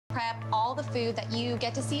prep all the food that you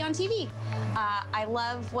get to see on TV. I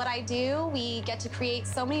love what I do. We get to create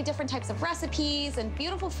so many different types of recipes and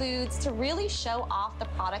beautiful foods to really show off the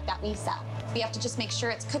product that we sell. We have to just make sure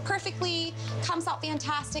it's cooked perfectly, comes out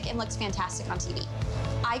fantastic, and looks fantastic on TV.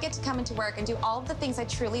 I get to come into work and do all of the things I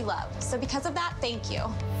truly love. So because of that, thank you.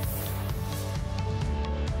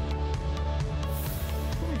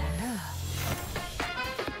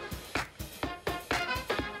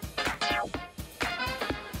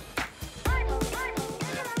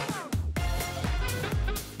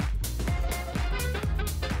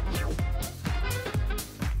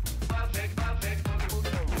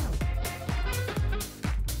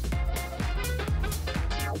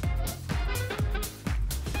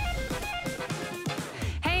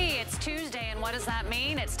 What does that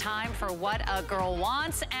mean? It's time for What a Girl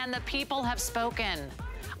Wants, and the people have spoken.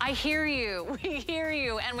 I hear you, we hear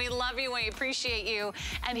you, and we love you, and we appreciate you.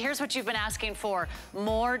 And here's what you've been asking for: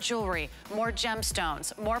 more jewelry, more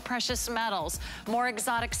gemstones, more precious metals, more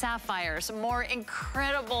exotic sapphires, more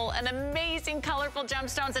incredible and amazing colorful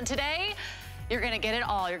gemstones. And today, you're gonna get it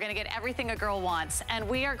all. You're gonna get everything a girl wants. And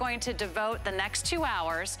we are going to devote the next 2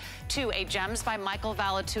 hours to a Gems by Michael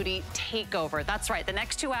Valitutti takeover. That's right, the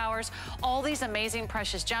next 2 hours, all these amazing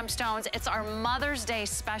precious gemstones. It's our Mother's Day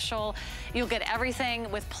special. You'll get everything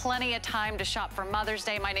with plenty of time to shop for Mother's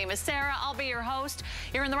Day. My name is Sarah, I'll be your host.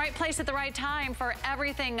 You're in the right place at the right time for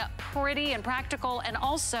everything pretty and practical and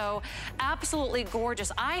also absolutely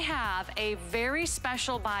gorgeous. I have a very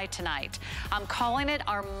special buy tonight. I'm calling it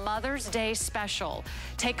our Mother's Day special.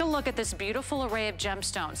 Take a look at this beautiful array of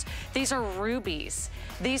gemstones. These are rubies.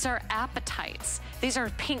 These are apatites. These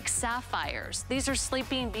are pink sapphires. These are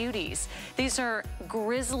sleeping beauties. These are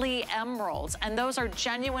grizzly emeralds. And those are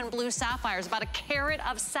genuine blue sapphires, about a carat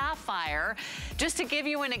of sapphire. Just to give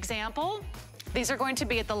you an example, these are going to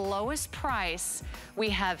be at the lowest price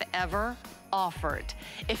we have ever offered.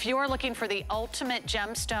 If you are looking for the ultimate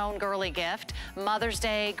gemstone girly gift, Mother's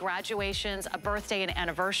Day, graduations, a birthday and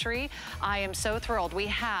anniversary, I am so thrilled. We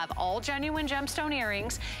have all genuine gemstone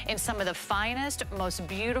earrings in some of the finest, most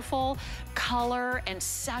beautiful color and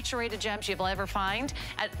saturated gems you'll ever find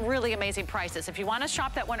at really amazing prices. If you want to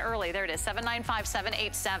shop that one early, there it is,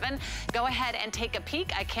 795-787. Go ahead and take a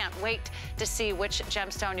peek. I can't wait to see which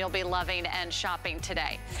gemstone you'll be loving and shopping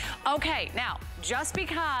today. Okay, now, just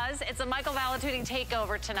because it's a Michael Valitutti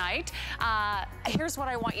takeover tonight, here's what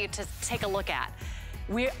I want you to take a look at.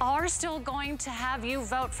 We are still going to have you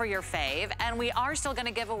vote for your fave, and we are still going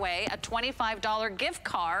to give away a $25 gift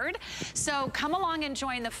card. So come along and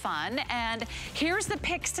join the fun. And here's the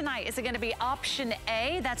picks tonight. Is it going to be option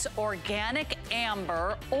A, that's organic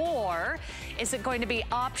amber, or is it going to be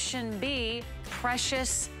option B,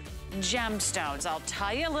 precious gemstones? I'll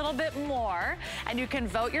tell you a little bit more, and you can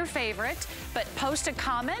vote your favorite, but post a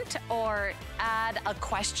comment or add a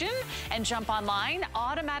question and jump online.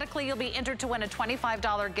 Automatically, you'll be entered to win a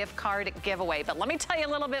 $25 gift card giveaway. But let me tell you a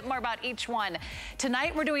little bit more about each one.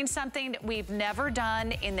 Tonight, we're doing something we've never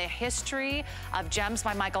done in the history of Gems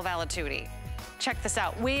by Michael Valitutti. Check this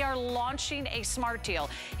out. We are launching a smart deal.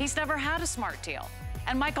 He's never had a smart deal.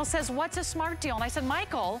 And Michael says, what's a smart deal? And I said,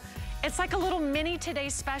 Michael, it's like a little mini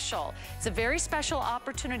Today's Special. It's a very special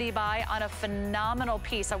opportunity buy on a phenomenal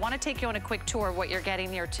piece. I want to take you on a quick tour of what you're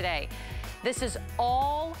getting here today. This is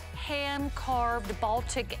all hand-carved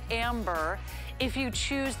Baltic amber. If you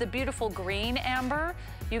choose the beautiful green amber,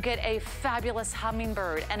 you get a fabulous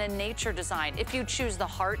hummingbird and a nature design. If you choose the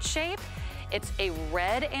heart shape, it's a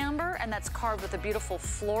red amber, and that's carved with a beautiful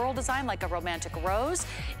floral design like a romantic rose.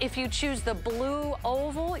 If you choose the blue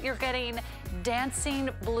oval, you're getting dancing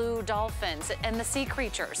blue dolphins and the sea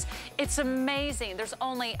creatures. It's amazing. There's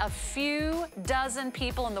only a few dozen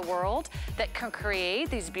people in the world that can create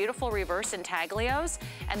these beautiful reverse intaglios,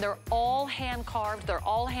 and they're all hand carved, they're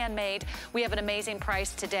all handmade. We have an amazing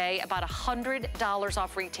price today, about $100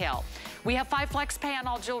 off retail. We have 5 flex pay on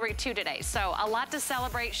all jewelry too today, so a lot to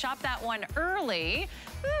celebrate. Shop that one early.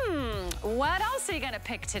 What else are you gonna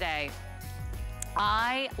pick today?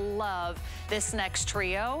 I love this next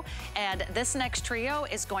trio, and this next trio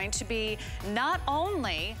is going to be not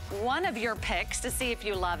only one of your picks to see if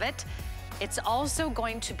you love it, it's also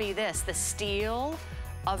going to be this, the steal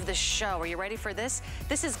of the show. Are you ready for this?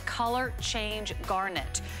 This is Color Change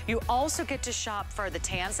Garnet. You also get to shop for the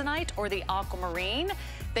Tanzanite or the Aquamarine.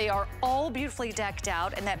 They are all beautifully decked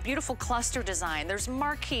out in that beautiful cluster design. There's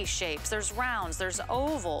marquee shapes, there's rounds, there's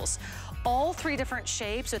ovals. All 3 different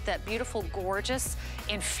shapes with that beautiful, gorgeous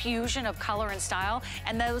infusion of color and style.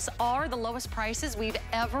 And those are the lowest prices we've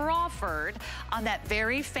ever offered on that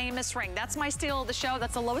very famous ring. That's my steal of the show.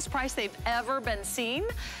 That's the lowest price they've ever been seen.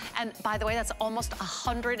 And by the way, that's almost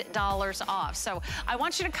 $100 off. So I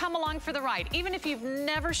want you to come along for the ride. Even if you've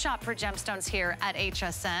never shopped for gemstones here at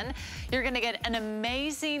HSN, you're gonna get an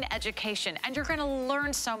amazing education, and you're gonna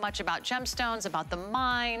learn so much about gemstones, about the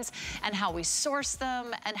mines, and how we source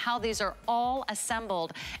them, and how these are all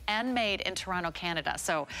assembled and made in Toronto, Canada.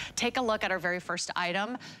 So take a look at our very first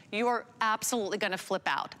item. You are absolutely gonna flip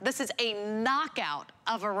out. This is a knockout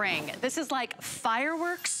of a ring. This is like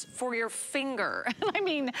fireworks for your finger. I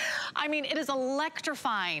mean, it is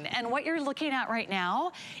electrifying. And what you're looking at right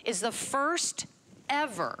now is the first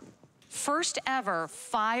ever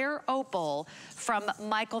fire opal from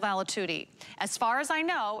Michael Valitutti. As far as I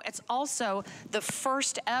know, it's also the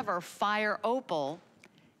first ever fire opal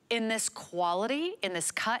in this quality, in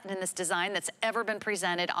this cut, and in this design that's ever been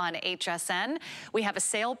presented on HSN. We have a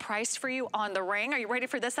sale price for you on the ring. Are you ready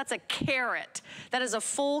for this? That's a carat. That is a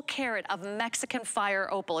full carat of Mexican fire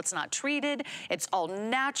opal. It's not treated, it's all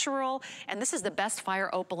natural, and this is the best fire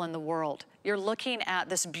opal in the world. You're looking at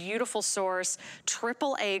this beautiful source,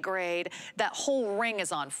 AAA grade. That whole ring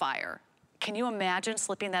is on fire. Can you imagine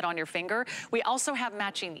slipping that on your finger? We also have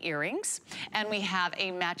matching earrings, and we have a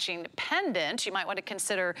matching pendant. You might want to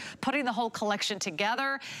consider putting the whole collection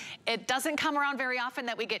together. It doesn't come around very often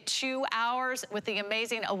that we get 2 hours with the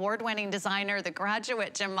amazing award-winning designer, the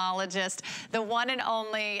graduate gemologist, the one and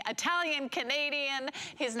only Italian-Canadian.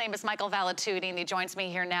 His name is Michael Valitutti, and he joins me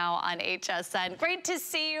here now on HSN. Great to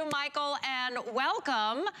see you, Michael, and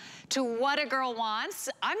welcome to What a Girl Wants.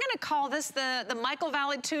 I'm gonna call this the Michael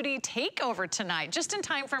Valitutti takeover tonight, just in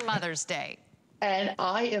time for Mother's Day. And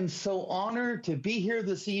I am so honored to be here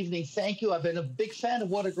this evening. Thank you. I've been a big fan of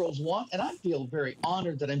What a Girls Want, and I feel very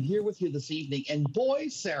honored that I'm here with you this evening. And boy,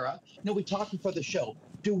 Sarah, we're talking for the show.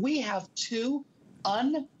 Do we have 2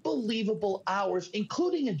 unbelievable hours,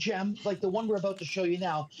 including a gem like the one we're about to show you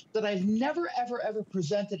now, that I've never, ever, ever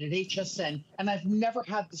presented at HSN, and I've never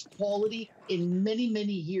had this quality in many,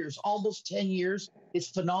 many years, almost 10 years. It's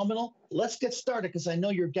phenomenal. Let's get started, because I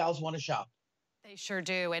know your gals want to shop. They sure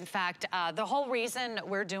do. In fact, the whole reason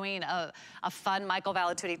we're doing a fun Michael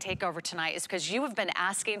Valitutti takeover tonight is because you have been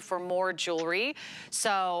asking for more jewelry.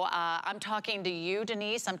 So I'm talking to you,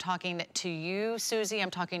 Denise. I'm talking to you, Susie. I'm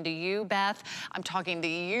talking to you, Beth. I'm talking to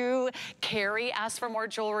you. Carrie asked for more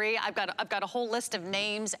jewelry. I've got a whole list of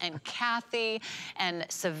names, and Kathy and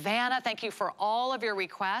Savannah. Thank you for all of your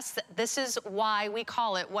requests. This is why we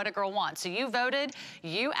call it What a Girl Wants. So you voted,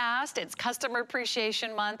 you asked. It's Customer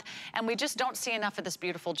Appreciation Month, and we just don't see enough of this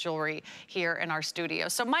beautiful jewelry here in our studio.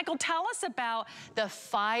 So Michael, tell us about the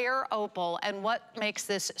fire opal and what makes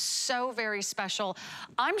this so very special.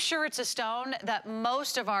 I'm sure it's a stone that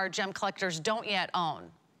most of our gem collectors don't yet own.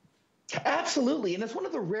 Absolutely, and it's one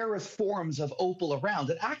of the rarest forms of opal around.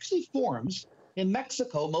 It actually forms in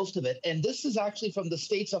Mexico, most of it, and this is actually from the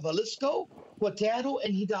states of Jalisco, Querétaro,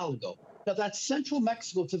 and Hidalgo. Now, that's central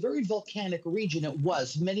Mexico. It's a very volcanic region. It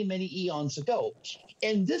was many, many eons ago.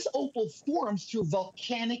 And this opal forms through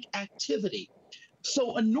volcanic activity.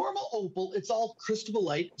 So a normal opal, it's all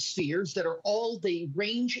crystallite spheres that are all, they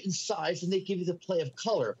range in size, and they give you the play of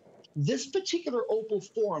color. This particular opal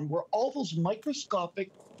form, where all those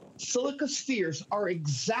microscopic silica spheres are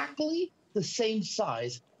exactly the same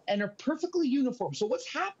size and are perfectly uniform. So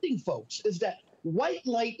what's happening, folks, is that white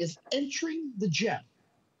light is entering the gem.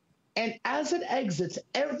 And as it exits,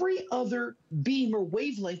 every other beam or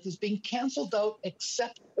wavelength is being canceled out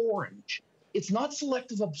except orange. It's not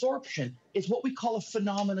selective absorption. It's what we call a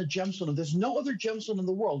phenomena gemstone. And there's no other gemstone in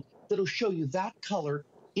the world that'll show you that color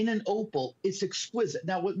in an opal. It's exquisite.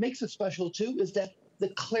 Now, what makes it special, too, is that the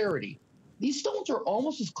clarity. These stones are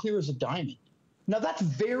almost as clear as a diamond. Now, that's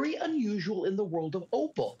very unusual in the world of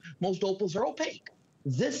opal. Most opals are opaque.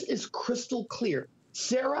 This is crystal clear.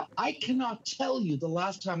 Sarah, I cannot tell you the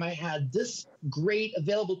last time I had this grade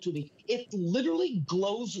available to me. It literally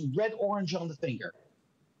glows red-orange on the finger.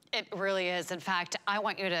 It really is. In fact, I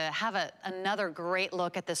want you to have another great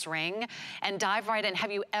look at this ring and dive right in.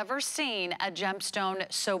 Have you ever seen a gemstone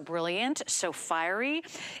so brilliant, so fiery?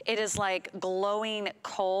 It is like glowing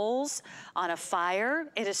coals on a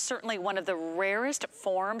fire. It is certainly one of the rarest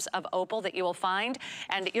forms of opal that you will find,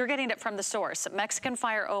 and you're getting it from the source. Mexican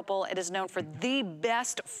fire opal, it is known for the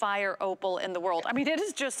best fire opal in the world. I mean, it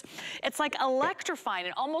is just, it's like electrifying.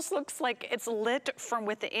 It almost looks like it's lit from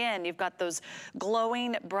within. You've got those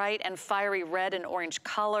glowing bright bright and fiery red and orange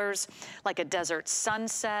colors, like a desert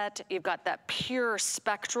sunset. You've got that pure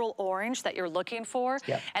spectral orange that you're looking for.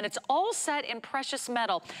 Yep. And it's all set in precious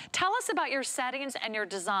metal. Tell us about your settings and your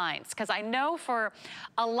designs, because I know for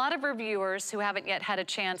a lot of our viewers who haven't yet had a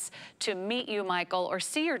chance to meet you, Michael, or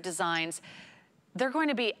see your designs, they're going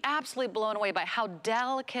to be absolutely blown away by how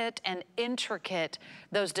delicate and intricate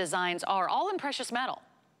those designs are, all in precious metal.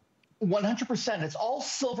 100%. It's all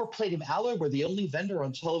silver platinum alloy. We're the only vendor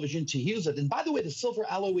on television to use it. And by the way, the silver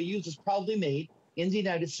alloy we use is proudly made in the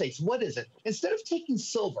United States. What is it? Instead of taking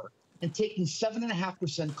silver and taking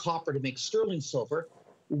 7.5% copper to make sterling silver,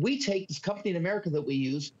 we take, this company in America that we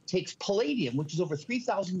use, takes palladium, which is over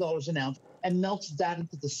 $3,000 an ounce, and melts that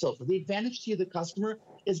into the silver. The advantage to you, the customer,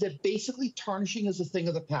 is that basically tarnishing is a thing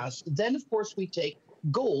of the past. Then, of course, we take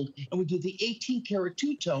gold and we do the 18-karat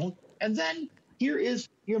two-tone, and then here is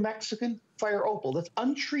your Mexican fire opal. That's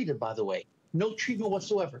untreated, by the way. No treatment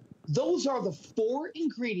whatsoever. Those are the 4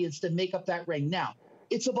 ingredients that make up that ring. Now,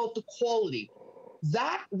 it's about the quality.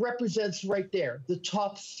 That represents right there the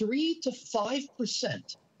top 3 to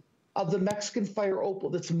 5% of the Mexican fire opal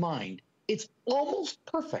that's mined. It's almost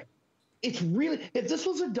perfect. It's really, if this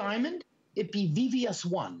was a diamond, it'd be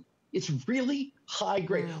VVS1. It's really high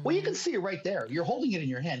grade. Well, you can see it right there. You're holding it in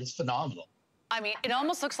your hand. It's phenomenal. I mean, it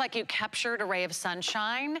almost looks like you captured a ray of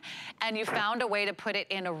sunshine and you found a way to put it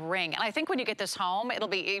in a ring. And I think when you get this home, it'll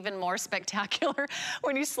be even more spectacular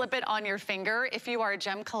when you slip it on your finger. If you are a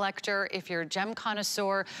gem collector, if you're a gem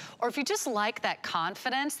connoisseur, or if you just like that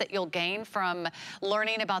confidence that you'll gain from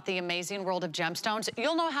learning about the amazing world of gemstones,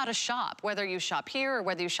 you'll know how to shop, whether you shop here or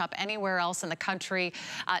whether you shop anywhere else in the country.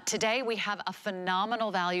 Today, we have a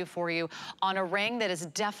phenomenal value for you on a ring that is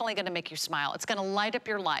definitely gonna make you smile. It's gonna light up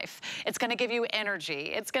your life. It's gonna give you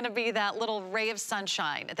energy. It's gonna be that little ray of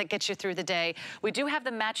sunshine that gets you through the day. We do have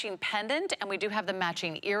the matching pendant and we do have the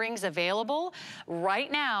matching earrings available.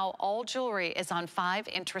 Right now, all jewelry is on 5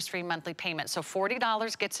 interest-free monthly payments. So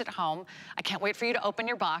 $40 gets it home. I can't wait for you to open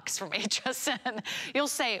your box from HSN. You'll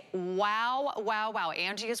say, wow, wow, wow.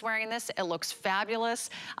 Angie is wearing this. It looks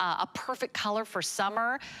fabulous. A perfect color for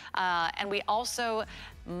summer. And we also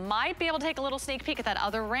might be able to take a little sneak peek at that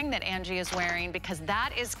other ring that Angie is wearing, because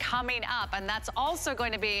that is coming up, and that's also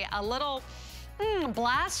going to be a little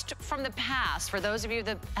blast from the past for those of you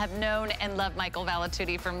that have known and loved Michael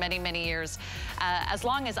Valitutti for many, many years. As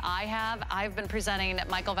long as I have, I've been presenting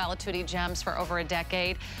Michael Valitutti gems for over a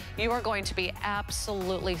decade. You are going to be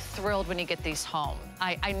absolutely thrilled when you get these home.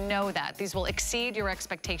 I know that. These will exceed your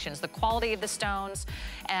expectations. The quality of the stones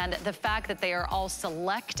and the fact that they are all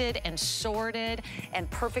selected and sorted and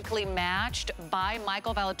perfectly matched by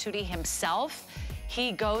Michael Valitutti himself.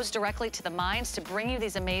 He goes directly to the mines to bring you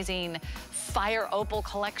these amazing fire opal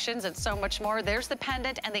collections and so much more. There's the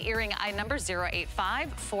pendant and the earring. Number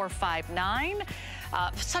 085459.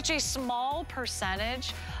 Such a small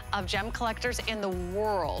percentage of gem collectors in the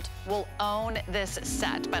world will own this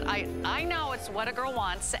set. But I know it's what a girl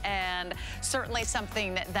wants, and certainly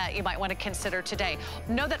something that you might want to consider today.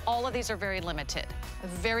 Know that all of these are very limited.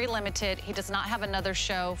 Very limited. He does not have another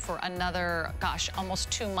show for another, gosh, almost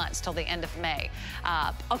 2 months till the end of May.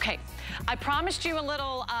 Okay, I promised you a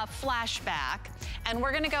little flashback, and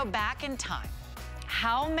we're gonna go back in time.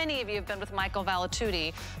 How many of you have been with Michael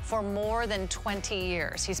Valitutti for more than 20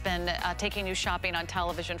 years? He's been taking you shopping on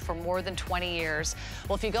television for more than 20 years.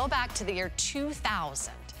 Well, if you go back to the year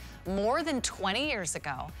 2000, more than 20 years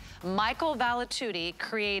ago, Michael Valitutti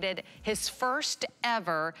created his first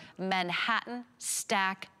ever Manhattan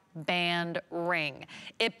stack band ring.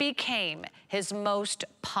 It became his most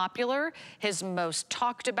popular, his most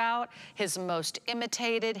talked about, his most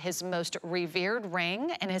imitated, his most revered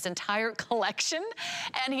ring in his entire collection.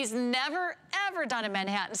 And he's never, ever done a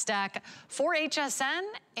Manhattan stack for HSN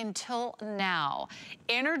until now.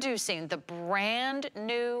 Introducing the brand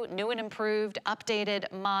new and improved,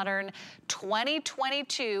 updated, modern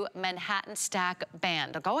 2022 Manhattan stack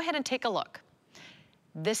band. Now go ahead and take a look.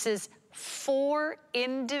 This is 4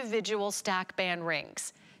 individual stack band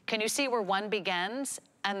rings. Can you see where one begins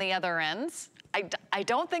and the other ends? I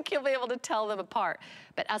don't think you'll be able to tell them apart,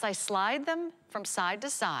 but as I slide them from side to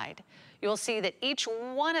side, you'll see that each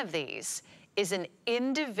one of these is an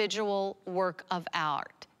individual work of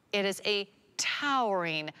art. It is a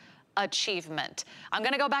towering achievement. I'm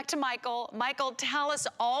gonna go back to Michael. Michael, tell us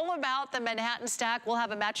all about the Manhattan stack. We'll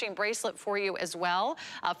have a matching bracelet for you as well.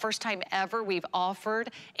 First time ever we've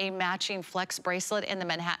offered a matching flex bracelet in the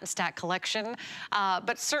Manhattan stack collection.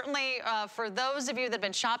 But certainly for those of you that have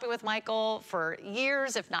been shopping with Michael for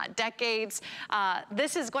years, if not decades,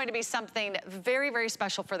 this is going to be something very, very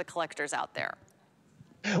special for the collectors out there.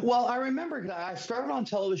 Well, I remember I started on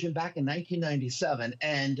television back in 1997,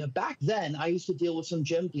 and back then I used to deal with some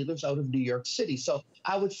gem dealers out of New York City. So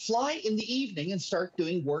I would fly in the evening and start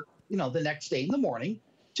doing work, the next day in the morning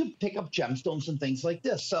to pick up gemstones and things like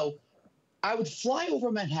this. So I would fly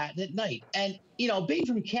over Manhattan at night, and being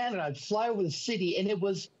from Canada, I'd fly over the city, and it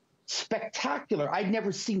was spectacular. I'd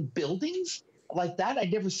never seen buildings like that.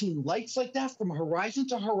 I'd never seen lights like that from horizon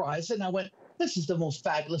to horizon. I went, this is the most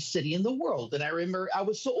fabulous city in the world. And I remember I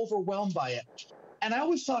was so overwhelmed by it. And I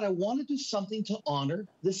always thought I want to do something to honor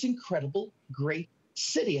this incredible, great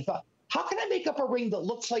city. I thought, how can I make up a ring that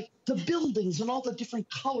looks like the buildings and all the different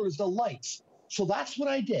colors, the lights? So that's what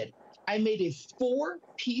I did. I made a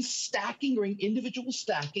 4-piece stacking ring, individual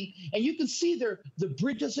stacking, and you can see there the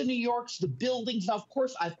bridges in New York, the buildings. Now, of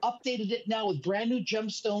course, I've updated it now with brand new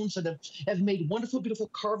gemstones and have made wonderful, beautiful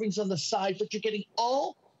carvings on the side, but you're getting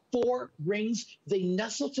all 4 rings. They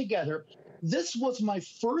nestle together. This was my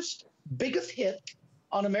first biggest hit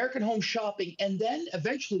on American Home Shopping, and then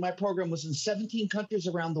eventually my program was in 17 countries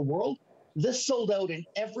around the world. This sold out in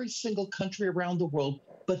every single country around the world,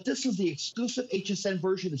 but this is the exclusive HSN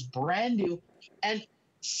version. It's brand new. And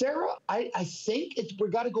Sarah, I think we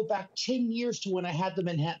got to go back 10 years to when I had the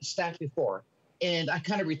Manhattan stack before. And I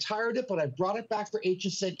kind of retired it, but I brought it back for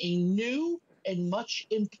HSN, a new and much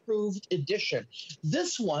improved edition.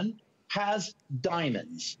 This one has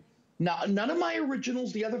diamonds. Now, none of my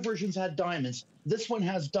originals, the other versions had diamonds. This one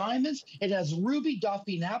has diamonds. It has ruby,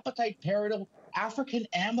 dauphine, apatite, peridot, African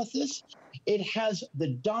amethyst. It has the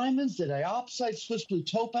diamonds, the diopside, Swiss blue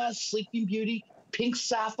topaz, sleeping beauty, pink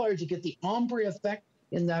sapphire to get the ombre effect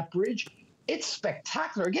in that bridge. It's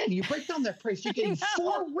spectacular. Again, you break down that price, you're getting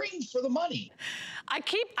 4 rings for the money. I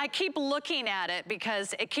keep looking at it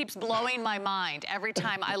because it keeps blowing my mind every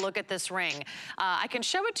time I look at this ring. I can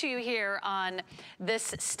show it to you here on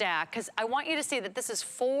this stack because I want you to see that this is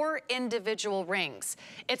 4 individual rings.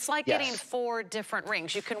 It's like getting 4 different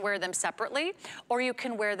rings. You can wear them separately or you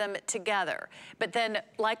can wear them together. But then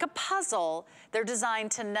like a puzzle, they're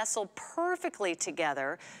designed to nestle perfectly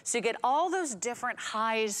together so you get all those different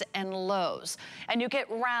highs and lows. And you get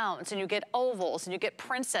rounds and you get ovals and you get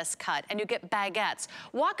princess cut and you get baguettes.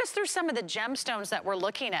 Walk us through some of the gemstones that we're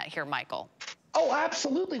looking at here, Michael. Oh,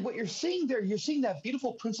 absolutely. What you're seeing there, you're seeing that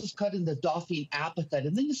beautiful princess cut in the dauphine apatite,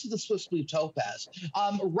 and then you see the Swiss blue topaz.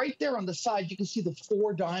 Right there on the side, you can see the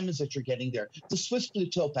 4 diamonds that you're getting there. The Swiss blue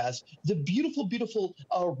topaz, the beautiful, beautiful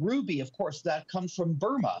ruby, of course, that comes from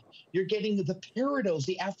Burma. You're getting the peridots,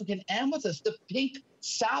 the African amethyst, the pink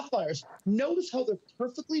sapphires. Notice how they're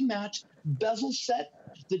perfectly matched, bezel set,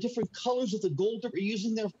 the different colors of the gold that we're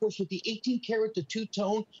using there, of course, with the 18 karat to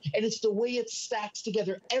 2-tone, and it's the way it stacks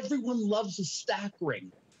together. Everyone loves a stack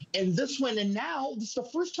ring. And this one, and now, this is the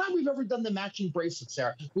first time we've ever done the matching bracelet,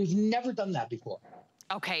 Sarah. We've never done that before.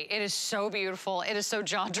 Okay, it is so beautiful. It is so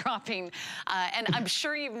jaw-dropping. And I'm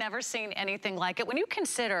sure you've never seen anything like it. When you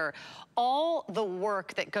consider all the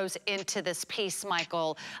work that goes into this piece,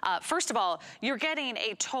 Michael, first of all, you're getting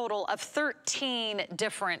a total of 13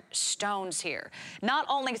 different stones here. Not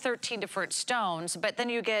only 13 different stones, but then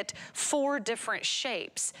you get 4 different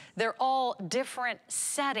shapes. They're all different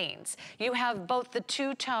settings. You have both the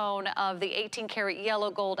 2-tone of the 18 karat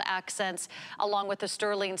yellow gold accents along with the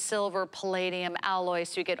sterling silver palladium alloy.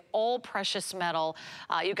 So you get all precious metal.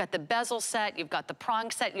 You've got the bezel set, you've got the prong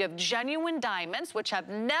set, you have genuine diamonds, which have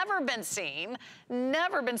never been seen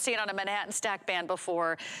on a Manhattan stack band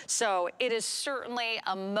before. So it is certainly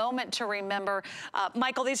a moment to remember.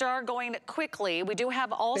 Michael, these are going quickly. We do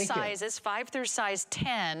have all sizes, 5 through size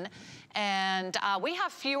 10. And we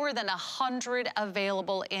have fewer than 100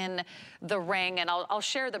 available in the ring, and I'll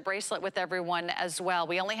share the bracelet with everyone as well.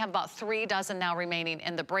 We only have about 3 dozen now remaining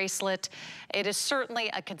in the bracelet. It is certainly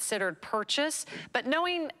a considered purchase, but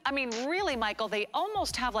knowing, I mean, really, Michael, they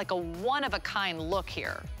almost have like a one-of-a-kind look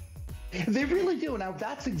here. They really do. Now,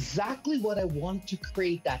 that's exactly what I want to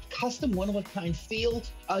create, that custom one-of-a-kind feel.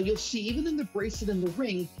 You'll see even in the bracelet and the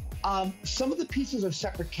ring, some of the pieces are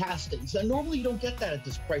separate castings. And normally you don't get that at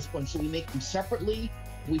this price point, so we make them separately.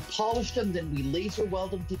 We polish them, then we laser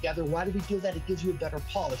weld them together. Why do we do that? It gives you a better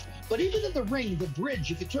polish. But even in the ring, the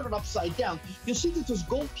bridge, if you turn it upside down, you'll see that there's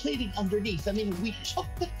gold plating underneath. I mean, we took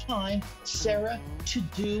the time, Sarah, to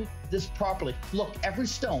do this properly. Look, every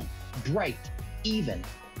stone, bright, even,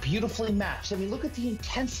 beautifully matched. I mean, look at the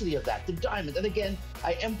intensity of that, the diamond. And again,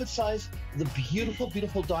 I emphasize the beautiful,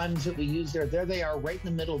 beautiful diamonds that we use there. There they are, right in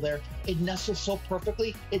the middle there. It nestles so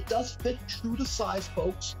perfectly. It does fit true to size,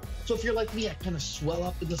 folks. So if you're like me, I kind of swell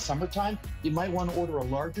up in the summertime, you might want to order a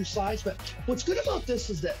larger size. But what's good about this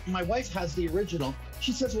is that my wife has the original.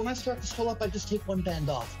 She says, when I start to swell up, I just take one band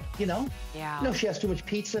off, you know? Yeah. You know, she has too much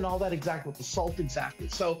pizza and all that, exactly, with the salt, exactly.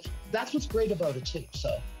 So that's what's great about it, too.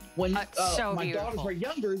 So when my daughters were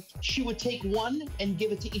younger, she would take one and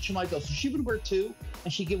give it to each of my girls. So she would wear two,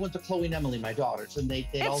 and she'd give one to Chloe and Emily, my daughters, and they'd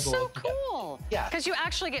all go It's so together. cool. Yeah. Because you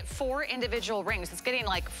actually get 4 individual rings. It's getting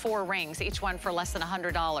like 4 rings, each one for less than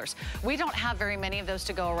 $100. We don't have very many of those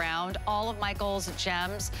to go around. All of Michael's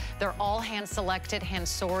gems, they're all hand-selected,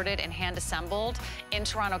 hand-sorted, and hand-assembled in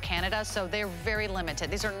Toronto, Canada, so they're very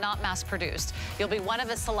limited. These are not mass-produced. You'll be one of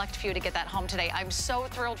a select few to get that home today. I'm so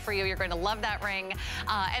thrilled for you. You're going to love that ring.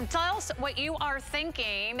 And tell us what you are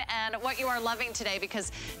thinking and what you are loving today,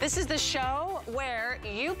 because this is the show where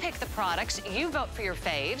you pick the products, you vote for your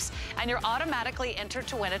faves, and you're automatically entered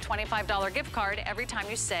to win a $25 gift card every time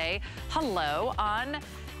you say hello on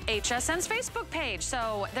HSN's Facebook page.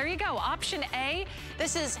 So there you go. Option A,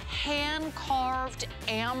 this is hand-carved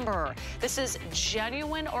amber. This is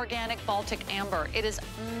genuine organic Baltic amber. It is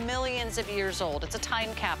millions of years old. It's a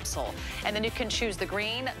time capsule. And then you can choose the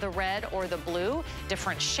green, the red, or the blue.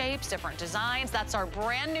 Different shapes, different designs. That's our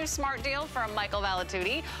brand new smart deal from Michael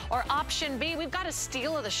Valitutti. Or option B, we've got a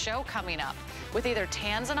steal of the show coming up with either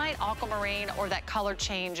tanzanite, aquamarine, or that color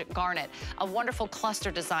change garnet. A wonderful cluster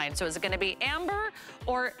design. So is it going to be amber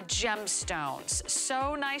or gemstones?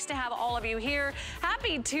 So nice to have all of you here.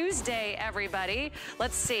 Happy Tuesday, everybody.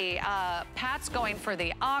 Let's see. Pat's going for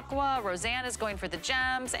the aqua. Rosanna's going for the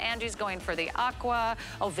gems. Angie's going for the aqua.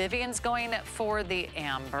 Oh, Vivian's going for the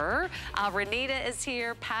amber. Renita is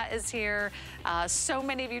here. Pat is here. So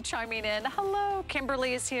many of you chiming in. Hello.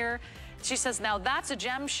 Kimberly is here. She says, now that's a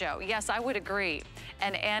gem show. Yes, I would agree.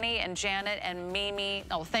 And Annie and Janet and Mimi.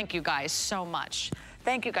 Oh, thank you guys so much.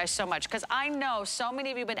 Thank you guys so much, because I know so many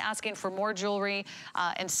of you have been asking for more jewelry,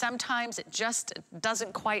 and sometimes it just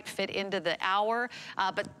doesn't quite fit into the hour,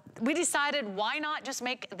 but we decided why not just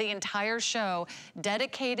make the entire show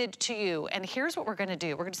dedicated to you. And here's what we're gonna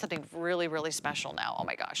do. We're gonna do something really, really special now. Oh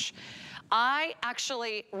my gosh. I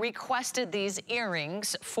actually requested these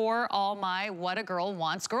earrings for all my What a Girl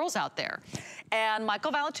Wants girls out there. And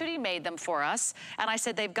Michael Valitutti made them for us. And I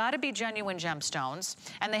said, they've got to be genuine gemstones,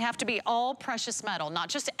 and they have to be all precious metal, not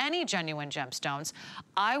just any genuine gemstones.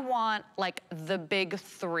 I want like the big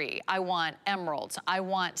 3. I want emeralds. I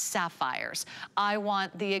want sapphires. I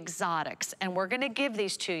want the exotics. And we're going to give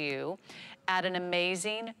these to you at an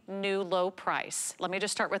amazing new low price. Let me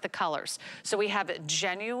just start with the colors. So we have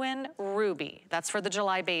genuine ruby. That's for the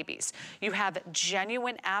July babies. You have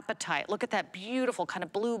genuine apatite. Look at that beautiful kind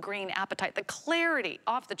of blue-green apatite. The clarity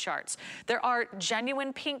off the charts. There are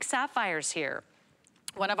genuine pink sapphires here.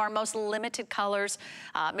 One of our most limited colors.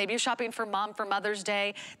 Maybe you're shopping for mom for Mother's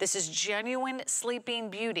Day. This is genuine sleeping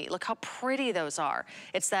beauty. Look how pretty those are.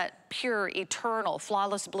 It's that pure, eternal,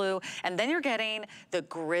 flawless blue. And then you're getting the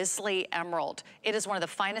grizzly emerald. It is one of the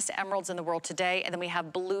finest emeralds in the world today. And then we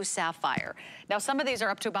have blue sapphire. Now, some of these are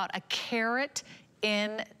up to about a carat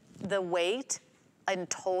in the weight in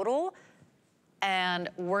total. And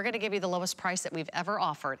we're gonna give you the lowest price that we've ever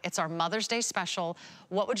offered. It's our Mother's Day special.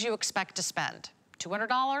 What would you expect to spend?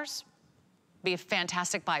 $200? Be a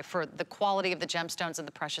fantastic buy for the quality of the gemstones and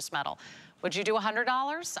the precious metal. Would you do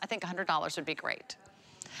 $100? I think $100 would be great.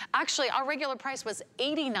 Actually, our regular price was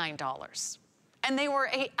 $89. And they were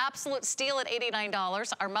an absolute steal at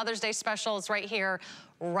 $89. Our Mother's Day special is right here,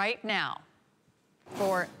 right now,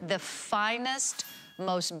 for the finest,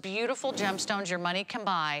 most beautiful gemstones your money can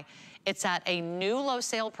buy. It's at a new low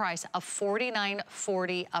sale price of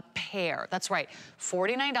 $49.40 a pair. That's right,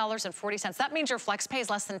 $49.40. That means your flex pay is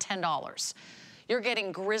less than $10. You're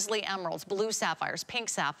getting grizzly emeralds, blue sapphires, pink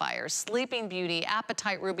sapphires, sleeping beauty,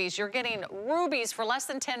 apatite rubies. You're getting rubies for less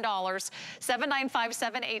than $10.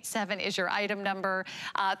 795787 is your item number.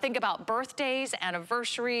 Think about birthdays,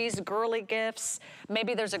 anniversaries, girly gifts.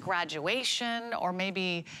 Maybe there's a graduation, or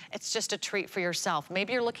maybe it's just a treat for yourself.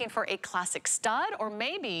 Maybe you're looking for a classic stud, or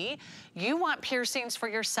maybe you want piercings for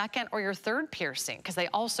your second or your third piercing, because they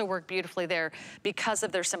also work beautifully there because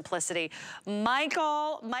of their simplicity.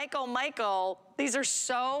 Michael, these are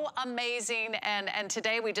so amazing, and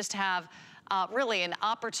today we just have really an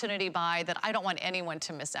opportunity buy that I don't want anyone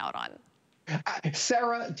to miss out on.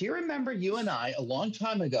 Sarah, do you remember you and I, a long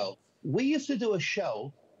time ago, we used to do a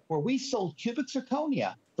show where we sold cubic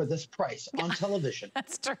zirconia for this price on television.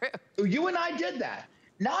 That's true. You and I did that.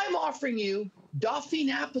 Now I'm offering you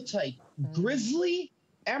Dauphine Apatite, Grizzly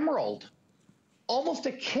Emerald, almost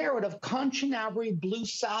a carat of Conchinabri Blue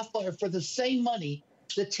Sapphire for the same money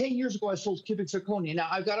that 10 years ago I sold cubic zirconia. Now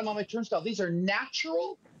I've got them on my turnstile. These are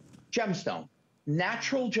natural gemstone.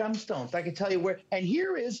 Natural gemstones. I can tell you where. And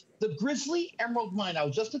here is the Grizzly Emerald mine. I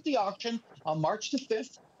was just at the auction on March the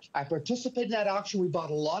 5th. I participated in that auction. We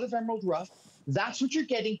bought a lot of emerald rough. That's what you're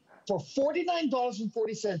getting for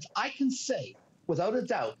 $49.40. I can say, without a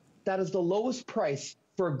doubt, that is the lowest price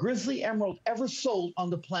for a Grizzly Emerald ever sold on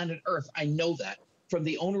the planet Earth. I know that from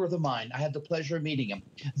the owner of the mine. I had the pleasure of meeting him.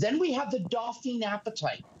 Then we have the Dauphine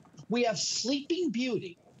Apatite. We have Sleeping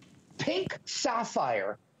Beauty, Pink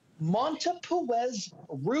Sapphire, Montepuez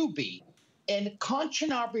Ruby, and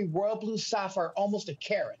Conchinabri Royal Blue Sapphire, almost a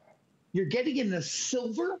carat. You're getting it in a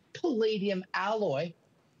silver palladium alloy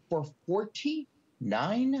for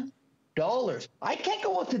 $49. I can't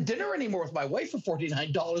go out to dinner anymore with my wife for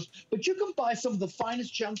 $49, but you can buy some of the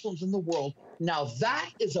finest gemstones in the world. Now that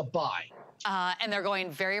is a buy. And they're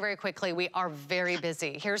going very, very quickly. We are very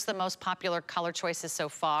busy. Here's the most popular color choices so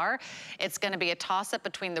far. It's going to be a toss-up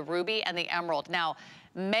between the ruby and the emerald. Now,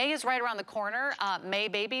 May is right around the corner. May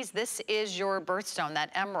babies, this is your birthstone,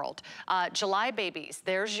 that emerald. July babies,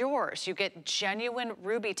 there's yours. You get genuine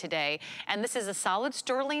ruby today. And this is a solid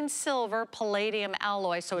sterling silver palladium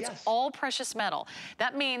alloy, so it's all precious metal.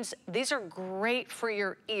 That means these are great for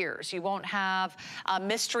your ears. You won't have a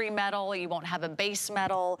mystery metal. You won't have a base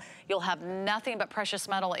metal. You'll have nothing but precious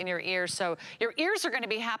metal in your ears. So your ears are going to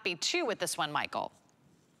be happy too with this one, Michael.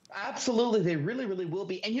 Absolutely, they really, really will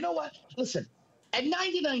be. And you know what? Listen. At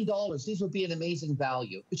 $99, these would be an amazing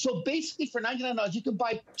value. So basically for $99, you can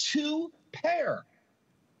buy 2 pair.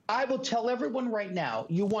 I will tell everyone right now,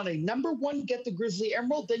 you want to, number one, get the Grizzly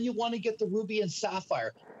Emerald, then you want to get the Ruby and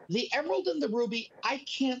Sapphire. The Emerald and the Ruby, I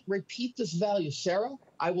can't repeat this value. Sarah,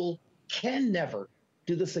 can never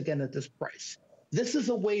do this again at this price. This is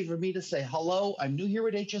a way for me to say, hello, I'm new here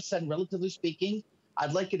at HSN, relatively speaking.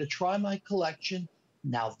 I'd like you to try my collection.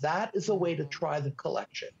 Now that is a way to try the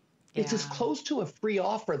collection. It's as close to a free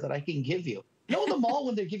offer that I can give you. You know, the mall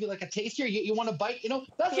when they give you like a taster, you want to bite, you know,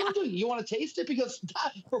 that's what I'm doing. You want to taste it because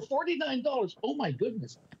for $49, oh my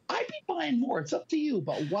goodness, I'd be buying more. It's up to you,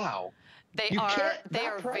 but wow. They are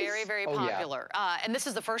very, very popular. And this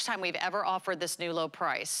is the first time we've ever offered this new low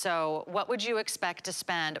price. So what would you expect to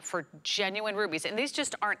spend for genuine rubies? And these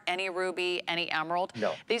just aren't any ruby, any emerald.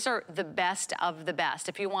 No. These are the best of the best.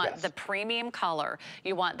 If you want the premium color,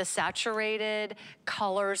 you want the saturated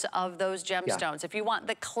colors of those gemstones. If you want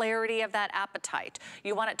the clarity of that apatite,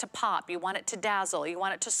 you want it to pop, you want it to dazzle, you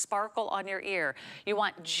want it to sparkle on your ear. You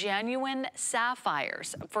want genuine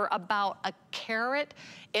sapphires for about a carat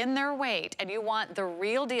in their weight, and you want the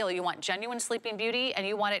real deal. You want genuine Sleeping Beauty, and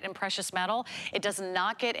you want it in precious metal. It does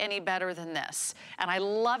not get any better than this. And I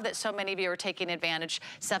love that so many of you are taking advantage.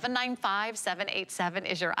 795-787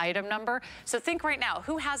 is your item number. So think right now,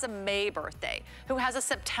 who has a May birthday? Who has a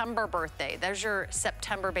September birthday? There's your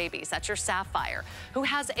September babies. That's your sapphire. Who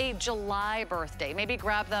has a July birthday? Maybe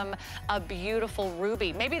grab them a beautiful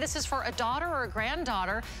ruby. Maybe this is for a daughter or a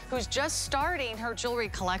granddaughter who's just starting her jewelry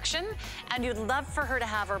collection, and you'd love for her to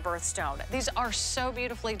have her birthstone. These are so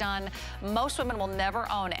beautifully done. Most women will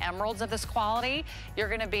never own emeralds of this quality. You're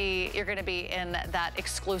gonna be in that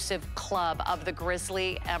exclusive club of the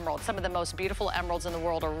Grizzly Emerald. Some of the most beautiful emeralds in the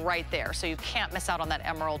world are right there, so you can't miss out on that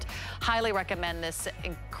emerald. Highly recommend this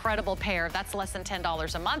incredible pair. That's less than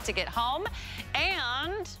 $10 a month to get home.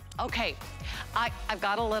 And okay, I've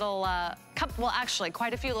got a little, well, actually,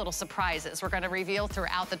 quite a few little surprises we're going to reveal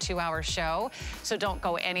throughout the 2-hour show, so don't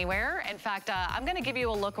go anywhere. In fact, I'm going to give you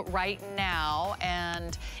a look right now,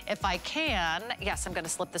 and if I can, yes, I'm going to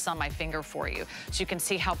slip this on my finger for you so you can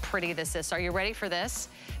see how pretty this is. So are you ready for this?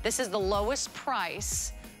 This is the lowest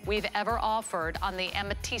price we've ever offered on the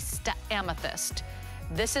amethyst.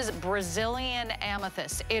 This is Brazilian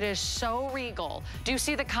amethyst. It is so regal. Do you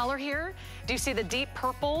see the color here? Do you see the deep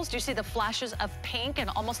purples? Do you see the flashes of pink and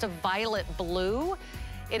almost a violet blue?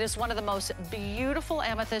 It is one of the most beautiful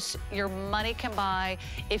amethysts your money can buy.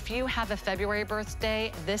 If you have a February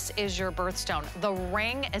birthday, this is your birthstone. The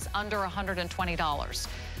ring is under $120.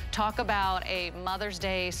 Talk about a Mother's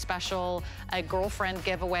Day special, a girlfriend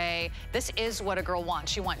giveaway. This is what a girl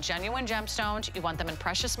wants. You want genuine gemstones, you want them in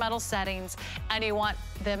precious metal settings, and you want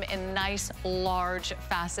them in nice, large,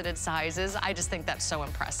 faceted sizes. I just think that's so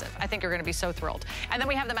impressive. I think you're gonna be so thrilled. And then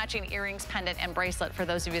we have the matching earrings, pendant, and bracelet for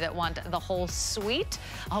those of you that want the whole suite.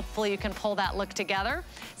 Hopefully you can pull that look together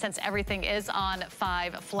since everything is on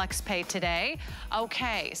 5 FlexPay today.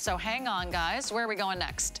 Okay, so hang on, guys. Where are we going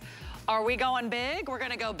next? Are we going big? We're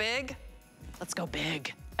gonna go big. let's go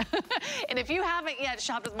big. And if you haven't yet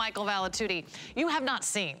shopped with Michael Valitutti, you have not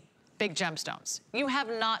seen big gemstones. You have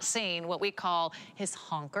not seen what we call his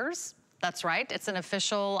honkers. That's right, it's an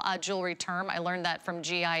official jewelry term. I learned that from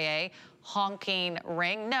GIA. Honking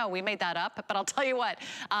ring. No, we made that up, but I'll tell you what,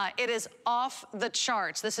 it is off the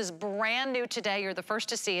charts. This is brand new today. You're the first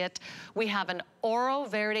to see it. We have an Oro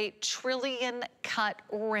Verde trillion cut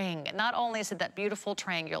ring. Not only is it that beautiful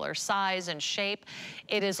triangular size and shape,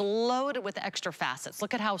 it is loaded with extra facets.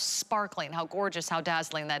 Look at how sparkling, how gorgeous, how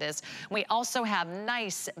dazzling that is. We also have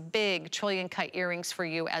nice big trillion cut earrings for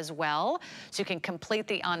you as well. So you can complete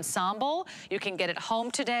the ensemble. You can get it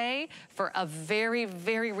home today for a very,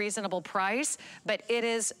 very reasonable price, but it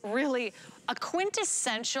is really a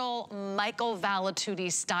quintessential Michael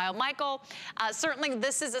Valitutti style. Michael, certainly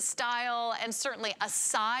this is a style and certainly a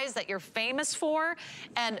size that you're famous for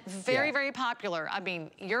and very, very popular. I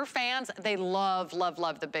mean, your fans, they love, love,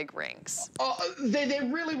 love the big rings. They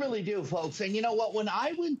really, really do, folks. And you know what? When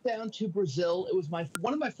I went down to Brazil, it was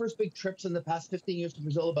one of my first big trips in the past 15 years to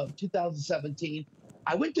Brazil, about 2017.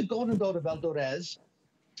 I went to Governador Valdores,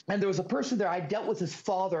 and there was a person there. I dealt with his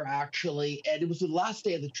father, actually, and it was the last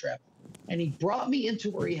day of the trip. And he brought me into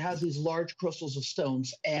where he has these large crystals of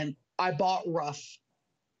stones, and I bought rough.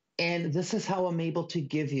 And this is how I'm able to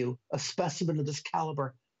give you a specimen of this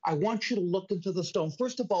caliber. I want you to look into the stone.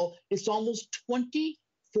 First of all, it's almost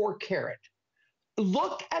 24 karat.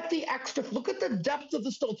 Look at the extra, look at the depth of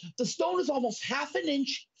the stone. The stone is almost half an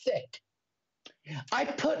inch thick. I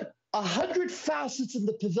put 100 facets in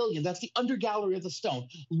the pavilion. That's the undergallery of the stone.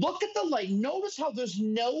 Look at the light. Notice how there's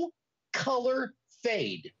no color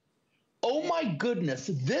fade. Oh my goodness,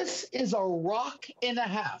 this is a rock and a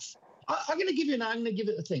half. I'm going to give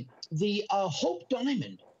it a thing. The Hope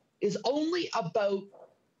Diamond is only about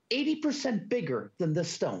 80% bigger than this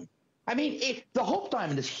stone. I mean, the Hope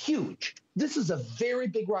Diamond is huge. This is a very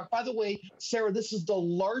big rock. By the way, Sarah, this is the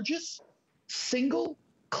largest single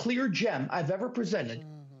clear gem I've ever presented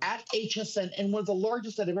at HSN, and one of the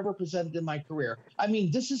largest that I've ever presented in my career. I mean,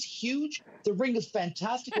 this is huge. The ring is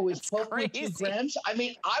fantastic. It weighs 12.2 grams. I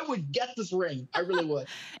mean, I would get this ring. I really would.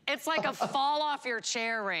 It's like a fall off your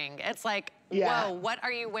chair ring. It's like, whoa, what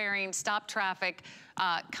are you wearing? Stop traffic.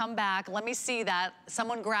 Come back. Let me see that.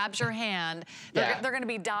 Someone grabs your hand. They're going to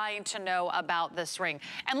be dying to know about this ring.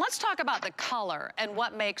 And let's talk about the color and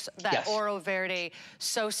what makes that Oro Verde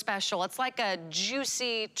so special. It's like a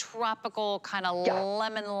juicy, tropical kind of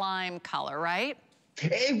lemon lime color, right?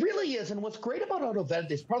 It really is. And what's great about Oro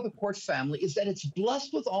Verde, as part of the quartz family, is that it's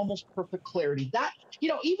blessed with almost perfect clarity. That, you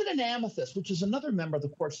know, even an amethyst, which is another member of the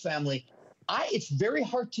quartz family, it's very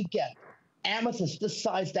hard to get amethyst this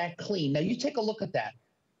size, that clean. Now you take a look at that.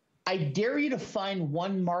 I dare you to find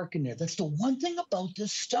one mark in there. That's the one thing about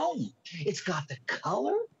this stone. It's got the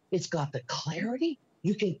color, it's got the clarity.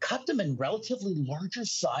 You can cut them in relatively larger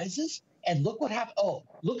sizes, and look what happened. Oh,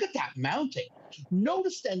 look at that mounting.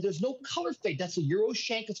 Notice then there's no color fade. That's a Euro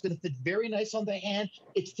shank. It's going to fit very nice on the hand.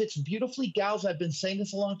 It fits beautifully. Gals, I've been saying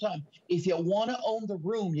this a long time. If you want to own the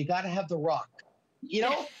room, you got to have the rock. You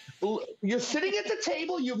know, you're sitting at the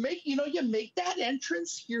table, you make that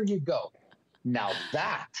entrance, here you go. Now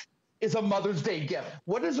that is a Mother's Day gift.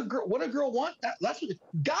 What a girl want? That's what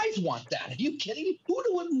guys want that. Are you kidding me? Who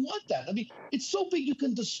wouldn't want that? I mean, it's so big you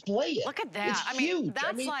can display it. Look at that. It's huge.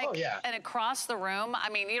 That's and across the room. I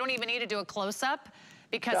mean, you don't even need to do a close-up,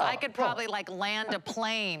 because I could probably like land a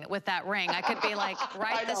plane with that ring. I could be like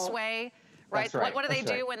right this way. Right? What do they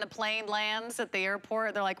do when the plane lands at the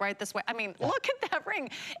airport? They're like, right this way. I mean, look at that ring.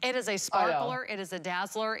 It is a sparkler. It is a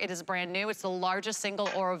dazzler. It is brand new. It's the largest single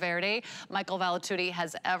Oro Verde Michael Valitutti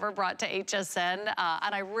has ever brought to HSN. And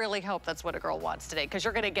I really hope that's what a girl wants today, because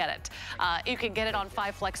you're going to get it. You can get it on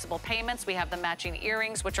 5 flexible payments. We have the matching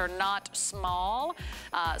earrings, which are not small.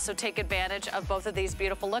 So take advantage of both of these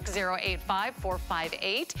beautiful looks,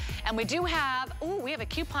 085458. And we do have, we have a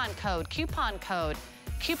coupon code.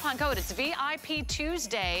 It's VIP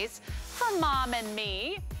Tuesdays for mom and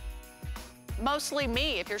me. Mostly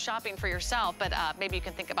me if you're shopping for yourself, but maybe you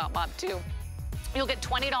can think about mom too. You'll get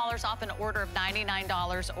 $20 off an order of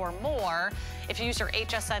 $99 or more if you use your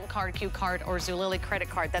HSN card, Q card, or Zulily credit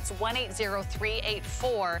card. That's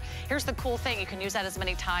 180384. Here's the cool thing. You can use that as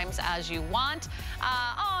many times as you want.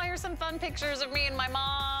 Here's some fun pictures of me and my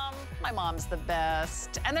mom. My mom's the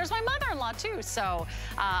best. And there's my mother-in-law too. So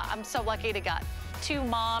I'm so lucky to got 2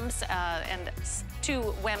 moms and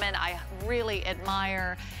 2 women I really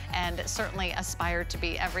admire and certainly aspire to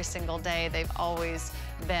be every single day. They've always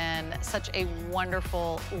been such a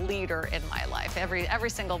wonderful leader in my life, every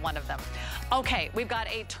single one of them. Okay, we've got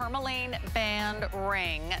a tourmaline band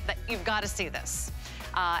ring that you've got to see this.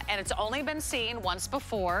 And it's only been seen once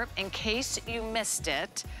before. In case you missed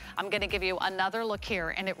it, I'm gonna give you another look here,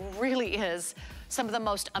 and it really is some of the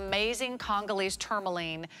most amazing Congolese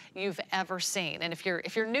tourmaline you've ever seen. And if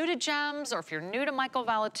you're new to gems, or if you're new to Michael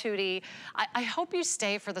Valitutti, I hope you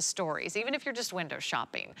stay for the stories, even if you're just window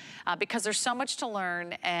shopping, because there's so much to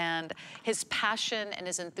learn, and his passion and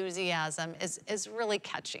his enthusiasm is really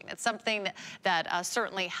catching. It's something that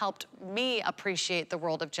certainly helped me appreciate the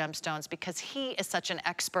world of gemstones, because he is such an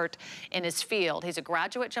expert in his field. He's a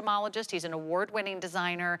graduate gemologist, he's an award-winning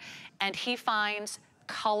designer, and he finds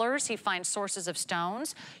colors, he finds sources of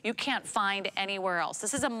stones you can't find anywhere else.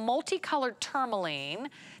 This is a multicolored tourmaline.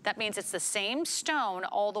 That means it's the same stone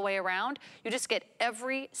all the way around. You just get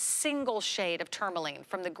every single shade of tourmaline,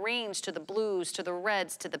 from the greens to the blues to the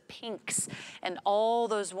reds to the pinks, and all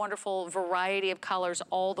those wonderful variety of colors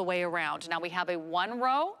all the way around. Now we have a 1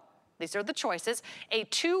 row, these are the choices, a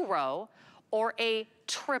 2 row, or a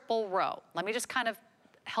triple row. Let me just kind of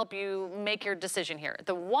help you make your decision here.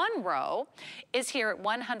 The 1 row is here at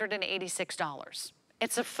 $186.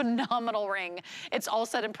 It's a phenomenal ring. It's all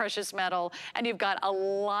set in precious metal, and you've got a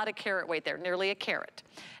lot of carat weight there, nearly a carat.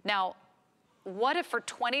 Now, what if for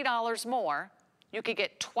 $20 more, you could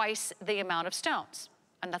get twice the amount of stones?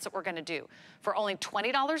 And that's what we're gonna do. For only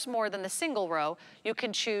 $20 more than the single row, you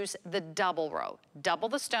can choose the double row. Double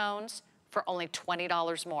the stones for only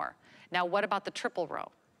 $20 more. Now, what about the triple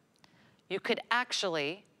row? You could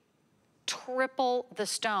actually triple the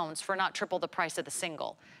stones for not triple the price of the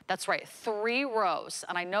single. That's right, 3 rows.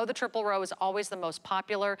 And I know the triple row is always the most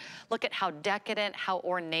popular. Look at how decadent, how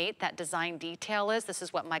ornate that design detail is. This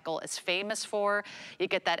is what Michael is famous for. You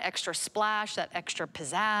get that extra splash, that extra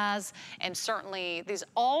pizzazz, and certainly these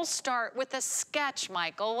all start with a sketch,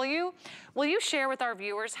 Michael. Will you share with our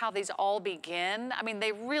viewers how these all begin? I mean,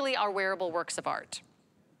 they really are wearable works of art.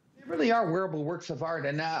 They really are wearable works of art,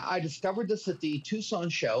 and I discovered this at the Tucson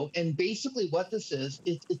show. And basically, what this is,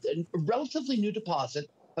 it's a relatively new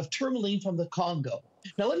deposit of tourmaline from the Congo.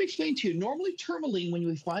 Now, let me explain to you. Normally, tourmaline, when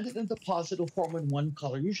we find it in a deposit, will form in one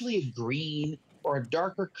color, usually a green or a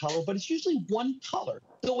darker color, but it's usually one color.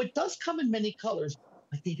 Though it does come in many colors,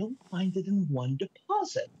 but they don't find it in one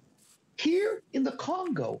deposit. Here in the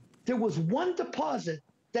Congo, there was one deposit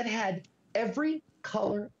that had every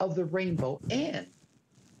color of the rainbow, and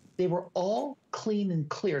they were all clean and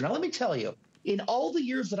clear. Now, let me tell you, in all the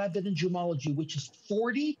years that I've been in gemology, which is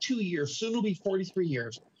 42 years, soon will be 43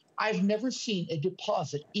 years, I've never seen a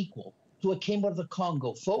deposit equal to what came out of the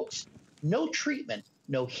Congo. Folks, no treatment,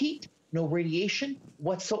 no heat, no radiation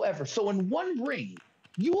whatsoever. So in one ring,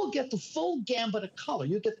 you will get the full gambit of color.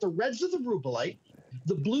 You get the reds of the rubellite,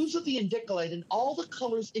 the blues of the indicolite, and all the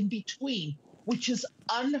colors in between, which is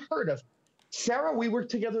unheard of. Sarah, we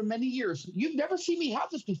worked together many years. You've never seen me have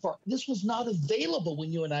this before. This was not available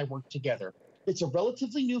when you and I worked together. It's a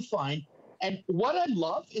relatively new find. And what I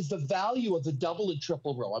love is the value of the double and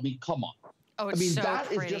triple row. I mean, come on. Oh, it's I mean, so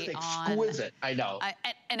that is pretty just exquisite. I know.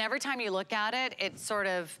 And every time you look at it, it sort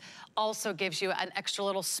of also gives you an extra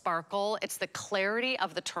little sparkle. It's the clarity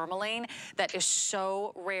of the tourmaline that is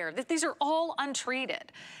so rare. These are all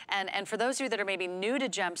untreated. And for those of you that are maybe new to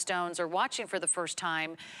gemstones or watching for the first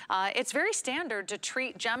time, it's very standard to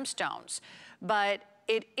treat gemstones. But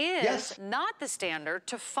it is not the standard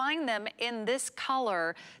to find them in this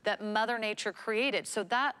color that Mother Nature created. So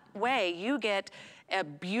that way you get a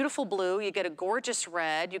beautiful blue, you get a gorgeous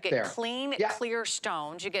red, you get clean, clear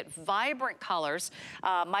stones, you get vibrant colors.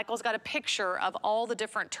 Michael's got a picture of all the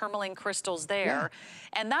different tourmaline crystals there.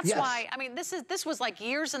 And that's why, I mean, this was like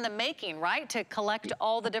years in the making, right? To collect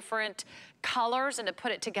all the different colors and to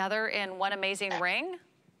put it together in one amazing ring.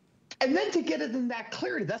 And then to get it in that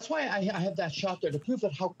clarity, that's why I have that shot there to prove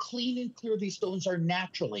that how clean and clear these stones are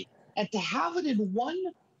naturally. And to have it in one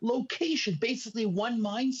location, basically one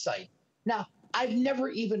mine site. Now, I've never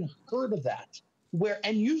even heard of that.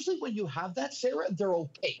 And usually when you have that, Sarah, they're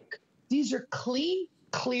opaque. These are clean,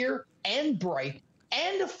 clear, and bright,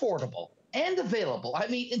 and affordable, and available. I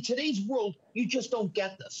mean, in today's world, you just don't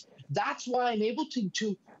get this. That's why I'm able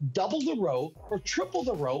to double the row or triple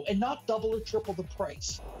the row and not double or triple the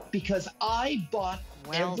price. Because I bought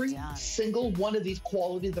every single one of these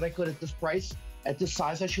quality that I could at this price, at this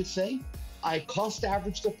size, I should say. I cost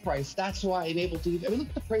averaged the price. That's why I'm able to, I mean, look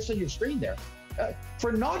at the price on your screen there.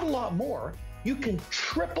 For not a lot more, you can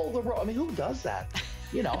triple the row. I mean, who does that?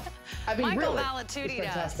 You know, I mean, Michael really, Valitutti it's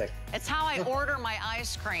fantastic. does. It's how I order my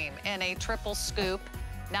ice cream in a triple scoop.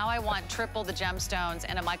 Now I want triple the gemstones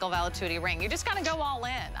and a Michael Valitutti ring. You just gotta go all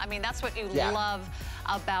in. I mean, that's what you love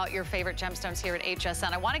about your favorite gemstones here at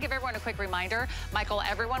HSN. I wanna give everyone a quick reminder. Michael,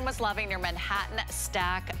 everyone was loving your Manhattan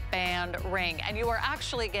stack band ring. And you are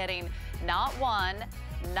actually getting not one,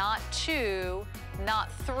 not two,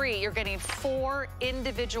 not three. You're getting 4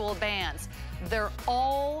 individual bands. They're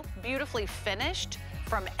all beautifully finished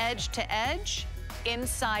from edge to edge,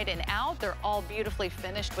 inside and out. They're all beautifully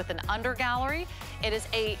finished with an under gallery. It is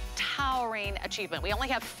a towering achievement. We only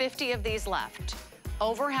have 50 of these left.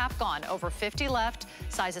 Over half gone, over 50 left,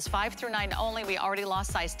 sizes 5 through 9 only. We already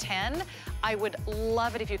lost size 10. I would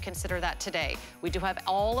love it if you consider that today. We do have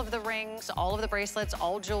all of the rings, all of the bracelets,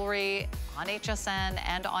 all jewelry on HSN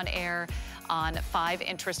and on air on 5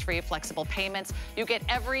 interest-free flexible payments. You get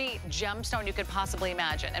every gemstone you could possibly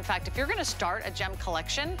imagine. In fact, if you're gonna start a gem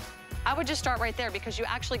collection, I would just start right there because you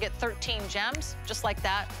actually get 13 gems just like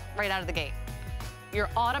that right out of the gate. You're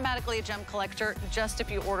automatically a gem collector just if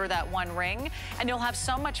you order that one ring. And you'll have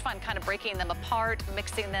so much fun kind of breaking them apart,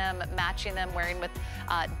 mixing them, matching them, wearing with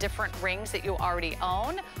different rings that you already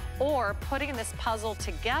own, or putting this puzzle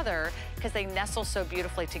together because they nestle so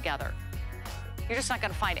beautifully together. You're just not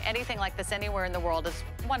gonna find anything like this anywhere in the world. It's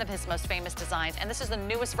one of his most famous designs. And this is the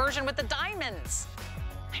newest version with the diamonds.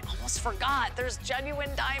 I almost forgot, there's genuine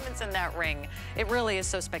diamonds in that ring. It really is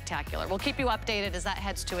so spectacular. We'll keep you updated as that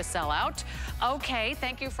heads to a sellout. Okay,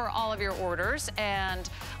 thank you for all of your orders. And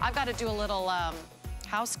I've got to do a little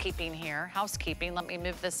housekeeping here. Housekeeping, let me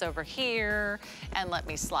move this over here and let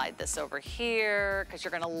me slide this over here because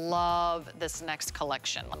you're gonna love this next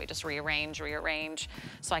collection. Let me just rearrange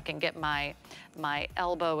so I can get my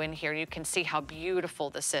elbow in here. You can see how beautiful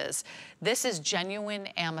this is. This is genuine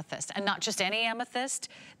amethyst, and not just any amethyst.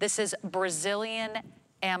 This is Brazilian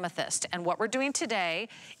amethyst. And what we're doing today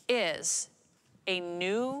is a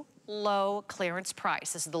new low clearance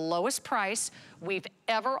price. This is the lowest price we've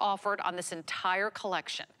ever offered on this entire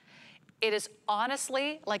collection. It is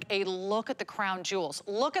honestly like a look at the crown jewels.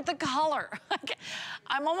 Look at the color.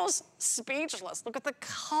 I'm almost speechless. Look at the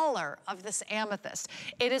color of this amethyst.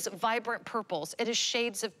 It is vibrant purples. It is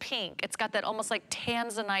shades of pink. It's got that almost like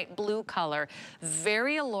tanzanite blue color.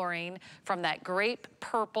 Very alluring from that grape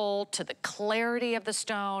purple to the clarity of the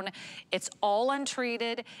stone. It's all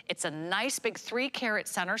untreated. It's a nice big 3-carat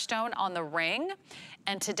center stone on the ring.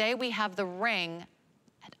 And today we have the ring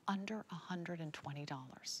at under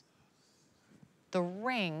 $120. The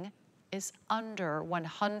ring is under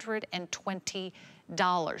 $120.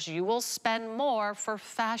 You will spend more for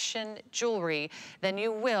fashion jewelry than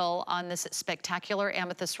you will on this spectacular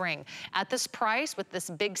amethyst ring. At this price, with this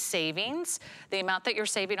big savings, the amount that you're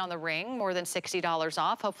saving on the ring, more than $60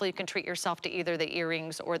 off, hopefully you can treat yourself to either the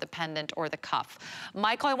earrings or the pendant or the cuff.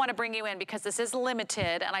 Michael, I want to bring you in because this is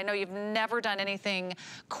limited, and I know you've never done anything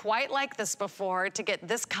quite like this before. To get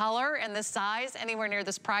this color and this size anywhere near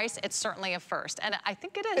this price, it's certainly a first. And I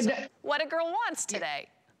think it is what a girl wants today.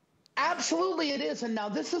 Absolutely, it is. And now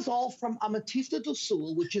this is all from Ametista do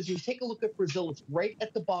Sul, which is, you take a look at Brazil, it's right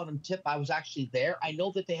at the bottom tip. I was actually there. I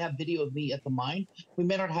know that they have video of me at the mine. We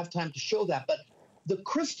may not have time to show that, but the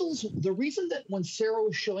crystals, the reason that when Sarah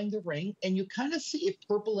was showing the ring, and you kind of see a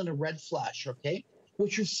purple and a red flash, okay?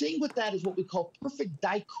 What you're seeing with that is what we call perfect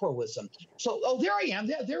dichroism. So, oh, there I am,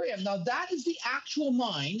 there I am. Now that is the actual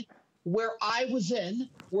mine where I was in,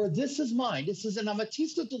 where this is mine. This is in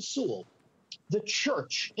Ametista do Sul. The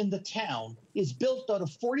church in the town is built out of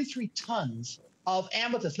 43 tons of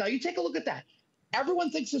amethyst. Now, you take a look at that. Everyone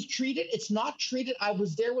thinks it's treated. It's not treated. I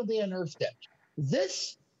was there when they unearthed it.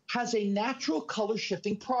 This has a natural color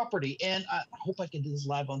shifting property. And I hope I can do this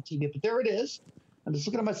live on TV, but there it is. I'm just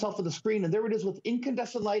looking at myself on the screen, and there it is with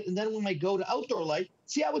incandescent light. And then when I go to outdoor light,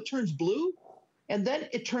 see how it turns blue? And then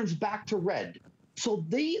it turns back to red. So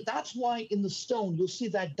that's why in the stone, you'll see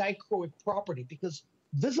that dichroic property, because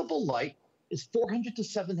visible light is 400 to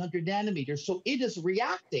 700 nanometers. So it is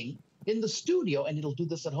reacting in the studio, and it'll do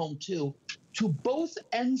this at home too, to both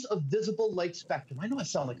ends of visible light spectrum. I know I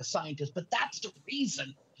sound like a scientist, but that's the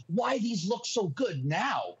reason why these look so good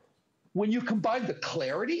now. When you combine the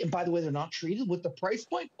clarity, and by the way, they're not treated, with the price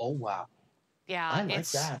point, oh, wow. Yeah,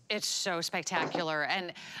 it's so spectacular.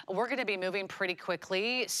 And we're gonna be moving pretty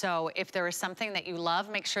quickly. So if there is something that you love,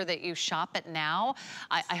 make sure that you shop it now.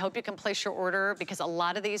 I hope you can place your order because a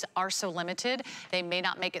lot of these are so limited. They may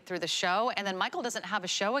not make it through the show. And then Michael doesn't have a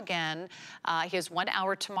show again. He has 1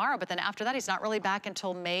 hour tomorrow, but then after that, he's not really back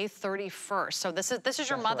until May 31st. So this is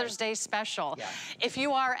your Mother's Day special. Yeah. If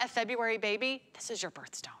you are a February baby, this is your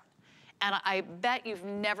birthstone. And I bet you've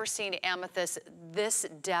never seen amethyst this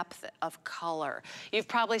depth of color. You've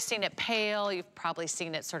probably seen it pale, you've probably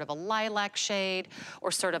seen it sort of a lilac shade,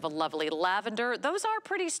 or sort of a lovely lavender. Those are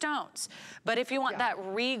pretty stones. But if you want that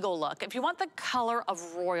regal look, if you want the color of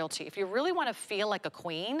royalty, if you really want to feel like a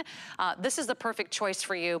queen, this is the perfect choice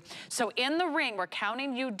for you. So in the ring, we're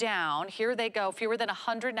counting you down. Here they go, fewer than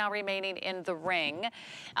 100 now remaining in the ring.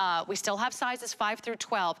 We still have sizes 5 through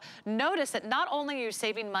 12. Notice that not only are you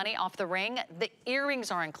saving money off the ring, the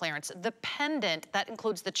earrings are on clearance. The pendant, that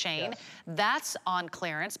includes the chain, that's on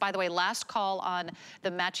clearance. By the way, last call on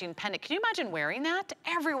the matching pendant. Can you imagine wearing that?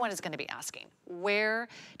 Everyone is going to be asking, where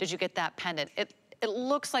did you get that pendant? It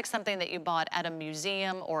looks like something that you bought at a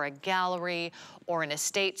museum or a gallery or an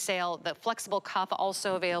estate sale. The flexible cuff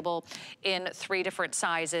also available in 3 different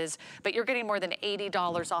sizes, but you're getting more than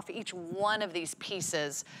 $80 off each one of these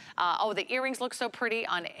pieces. Oh, the earrings look so pretty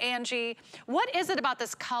on Angie. What is it about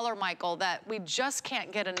this color, Michael, that we just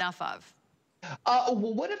can't get enough of?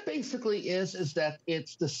 Well, what it basically is that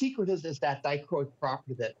it's the secret is that dichroic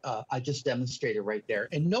property that I just demonstrated right there.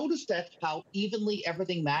 And notice that how evenly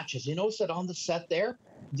everything matches. You notice that on the set there,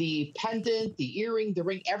 the pendant, the earring, the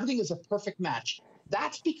ring, everything is a perfect match.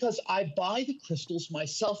 That's because I buy the crystals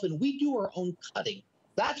myself and we do our own cutting.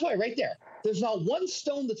 That's why right there, there's not one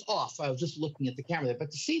stone that's off. I was just looking at the camera there,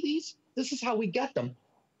 but to see these, this is how we get them.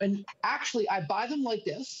 And actually, I buy them like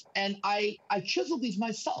this and I chisel these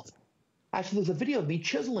myself. Actually, there's a video of me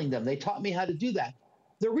chiseling them. They taught me how to do that.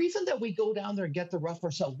 The reason that we go down there and get the rough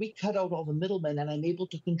ourselves, we cut out all the middlemen and I'm able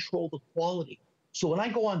to control the quality. So when I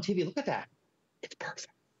go on TV, look at that. It's perfect.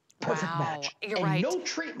 Perfect match. You're and right. no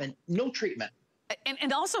treatment, no treatment.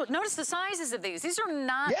 And also, notice the sizes of these. These are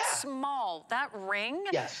not small. That ring,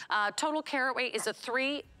 total carat weight is a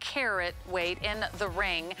 3 carat weight in the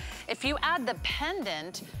ring. If you add the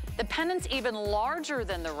pendant's even larger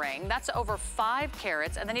than the ring. That's over 5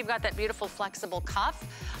 carats. And then you've got that beautiful flexible cuff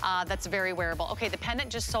that's very wearable. Okay, the pendant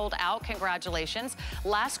just sold out. Congratulations.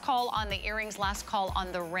 Last call on the earrings, last call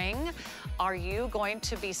on the ring. Are you going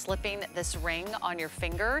to be slipping this ring on your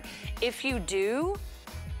finger? If you do,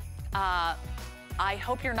 I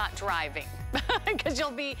hope you're not driving because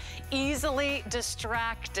you'll be easily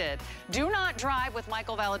distracted. Do not drive with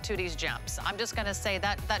Michael Valetutti's gems. I'm just gonna say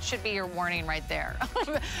that should be your warning right there.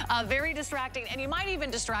 Very distracting, and you might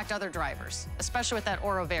even distract other drivers, especially with that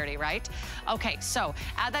Oro Verde, right? Okay, so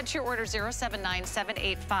add that to your order.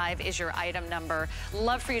 079785 is your item number.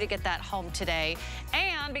 Love for you to get that home today.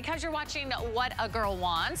 And because you're watching What a Girl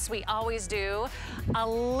Wants, we always do a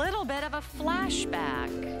little bit of a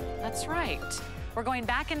flashback. That's right. We're going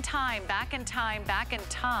back in time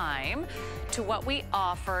to what we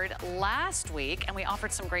offered last week, and we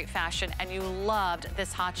offered some great fashion, and you loved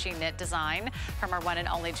this Hachi knit design from our one and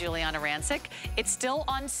only Juliana Rancic. It's still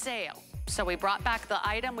on sale. So we brought back the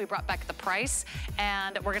item, we brought back the price,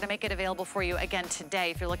 and we're gonna make it available for you again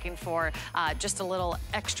today if you're looking for just a little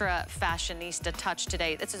extra fashionista touch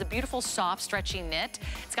today. This is a beautiful, soft, stretchy knit.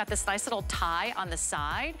 It's got this nice little tie on the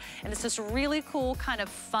side, and it's this really cool kind of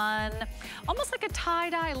fun, almost like a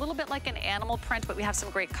tie-dye, a little bit like an animal print, but we have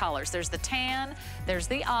some great colors. There's the tan, there's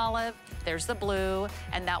the olive, there's the blue,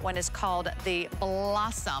 and that one is called the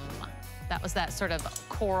Blossom. That was that sort of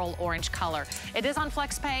coral orange color. It is on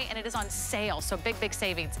FlexPay and it is on sale, so big, big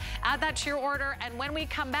savings. Add that to your order, and when we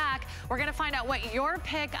come back, we're gonna find out what your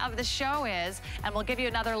pick of the show is, and we'll give you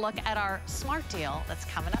another look at our smart deal that's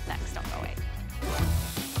coming up next. Don't go away.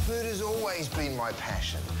 Food has always been my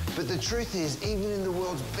passion, but the truth is, even in the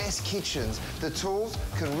world's best kitchens, the tools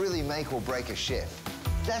can really make or break a chef.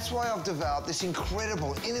 That's why I've developed this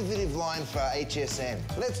incredible, innovative line for HSN.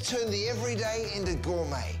 Let's turn the everyday into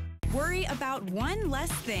gourmet. Worry about one less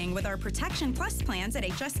thing with our Protection Plus plans at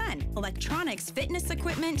HSN. Electronics, fitness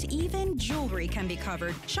equipment, even jewelry can be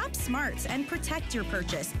covered. Shop smart and protect your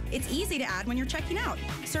purchase. It's easy to add when you're checking out.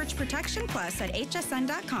 Search Protection Plus at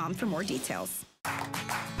hsn.com for more details.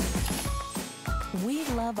 We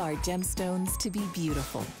love our gemstones to be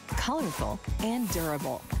beautiful, colorful, and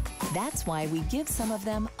durable. That's why we give some of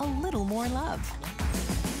them a little more love.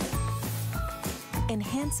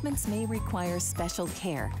 Enhancements may require special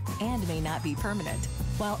care and may not be permanent,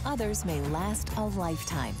 while others may last a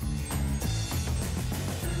lifetime.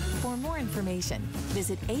 For more information,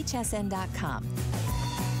 visit hsn.com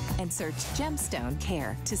and search Gemstone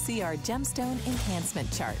Care to see our gemstone enhancement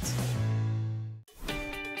chart.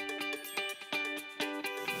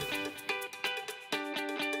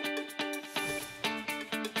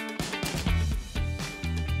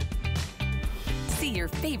 your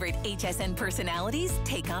favorite HSN personalities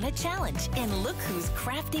take on a challenge and look who's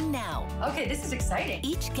crafting now. Okay, this is exciting.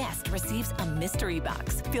 Each guest receives a mystery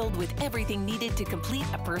box filled with everything needed to complete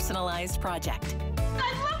a personalized project.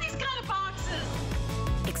 I love these kind of boxes.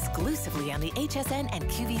 Exclusively on the HSN and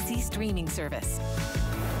QVC streaming service.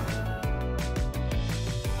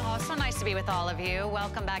 So nice to be with all of you.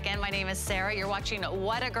 Welcome back in. My name is Sarah. You're watching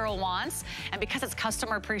What a Girl Wants. And because it's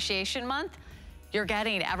Customer Appreciation Month, you're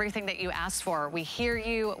getting everything that you asked for. We hear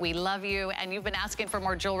you, we love you, and you've been asking for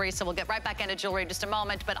more jewelry, so we'll get right back into jewelry in just a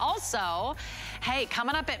moment. But also, hey,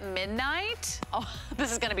 coming up at midnight, oh,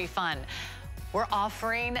 this is gonna be fun. We're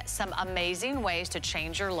offering some amazing ways to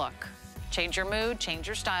change your look. Change your mood, change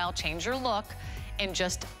your style, change your look in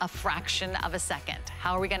just a fraction of a second.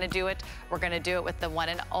 How are we gonna do it? We're gonna do it with the one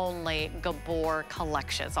and only Gabor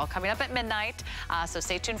collection. It's all coming up at midnight, so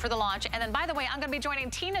stay tuned for the launch. And then, by the way, I'm gonna be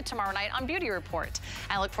joining Tina tomorrow night on Beauty Report.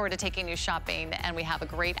 I look forward to taking you shopping, and we have a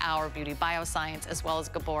great hour of beauty bioscience as well as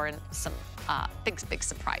Gabor and some big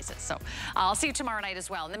surprises. So I'll see you tomorrow night as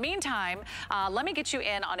well. In the meantime, let me get you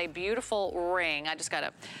in on a beautiful ring. I just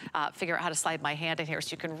gotta figure out how to slide my hand in here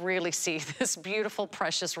so you can really see this beautiful,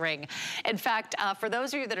 precious ring. In fact, for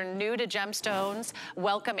those of you that are new to gemstones,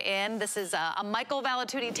 welcome in. This is a Michael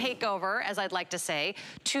Valitutti takeover, as I'd like to say.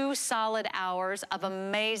 2 solid hours of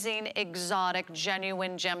amazing, exotic,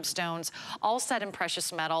 genuine gemstones, all set in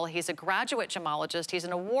precious metal. He's a graduate gemologist. He's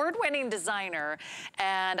an award-winning designer,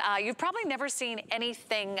 and you've probably never seen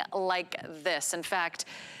anything like this. In fact,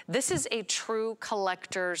 this is a true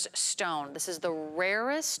collector's stone. This is the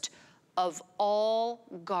rarest of all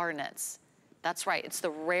garnets. That's right, it's the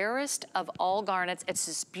rarest of all garnets. It's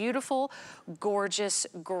this beautiful, gorgeous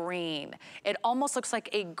green. It almost looks like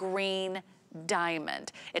a green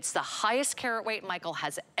diamond. It's the highest carat weight Michael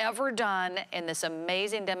has ever done in this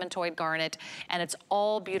amazing demantoid garnet, and it's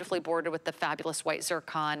all beautifully bordered with the fabulous white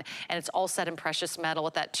zircon, and it's all set in precious metal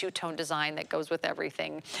with that two-tone design that goes with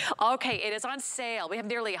everything. Okay, it is on sale. We have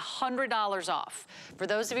nearly $100 off. For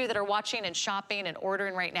those of you that are watching and shopping and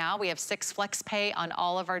ordering right now, we have 6 flex pay on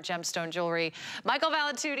all of our gemstone jewelry. Michael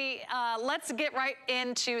Valitutti, let's get right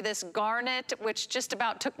into this garnet, which just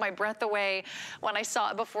about took my breath away when I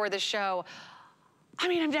saw it before the show. I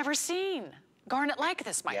mean, I've never seen garnet like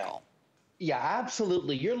this, Michael. Yeah,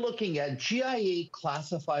 absolutely. You're looking at GIA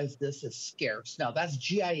classifies this as scarce. Now, that's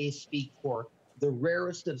GIA speak for the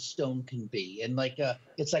rarest that a stone can be. And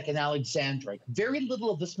it's like an alexandrite. Very little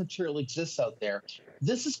of this material exists out there.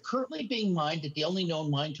 This is currently being mined at the only known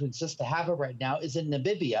mine to exist to have it right now is in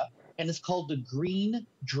Namibia, and it's called the Green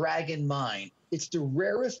Dragon Mine. It's the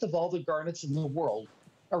rarest of all the garnets in the world.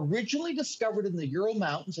 Originally discovered in the Ural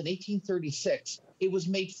Mountains in 1836, it was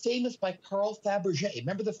made famous by Carl Fabergé.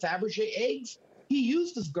 Remember the Fabergé eggs? He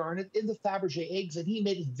used this garnet in the Fabergé eggs, and he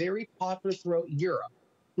made it very popular throughout Europe.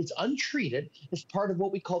 It's untreated. It's part of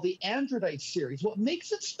what we call the andradite series. What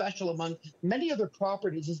makes it special among many other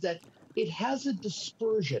properties is that it has a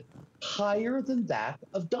dispersion higher than that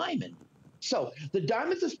of diamond. So the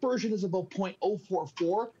diamond dispersion is about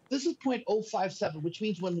 0.044. This is 0.057, which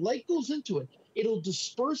means when light goes into it, it'll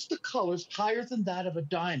disperse the colors higher than that of a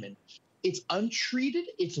diamond. It's untreated.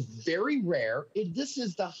 It's very rare. This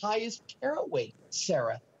is the highest carat weight,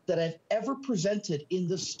 Sarah, that I've ever presented in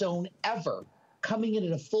the stone ever, coming in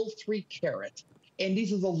at a full 3 carat. And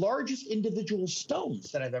these are the largest individual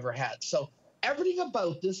stones that I've ever had. So everything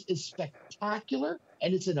about this is spectacular,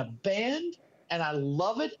 and it's in a band, and I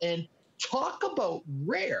love it. And talk about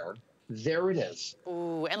rare. There it is.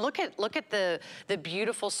 Ooh, and look at the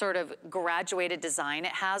beautiful sort of graduated design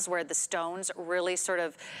it has, where the stones really sort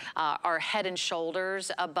of are head and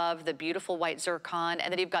shoulders above the beautiful white zircon.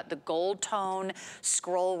 And then you've got the gold tone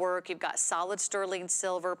scroll work. You've got solid sterling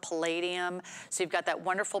silver, palladium. So you've got that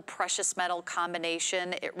wonderful precious metal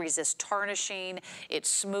combination. It resists tarnishing. It's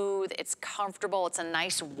smooth. It's comfortable. It's a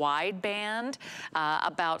nice wide band,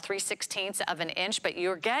 about 3/16 of an inch. But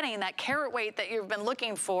you're getting that carat weight that you've been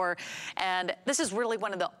looking for. And this is really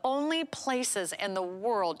one of the only places in the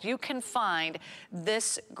world you can find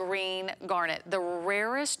this green garnet, the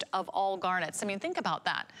rarest of all garnets. I mean, think about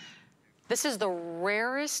that. This is the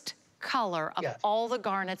rarest color of all the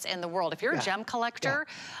garnets in the world. If you're a gem collector,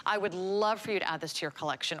 I would love for you to add this to your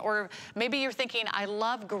collection. Or maybe you're thinking, I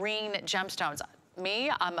love green gemstones. Me,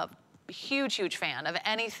 I'm a huge fan of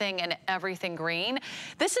anything and everything green.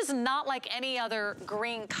 This is not like any other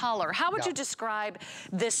green color. How would you describe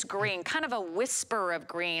this green? Kind of a whisper of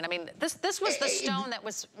green. I mean, this was the stone that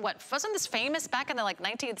was, wasn't this famous back in the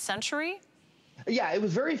 19th century? Yeah, it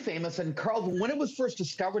was very famous. And Carl, when it was first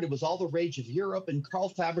discovered, it was all the rage of Europe. And Carl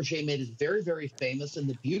Fabergé made it very, very famous in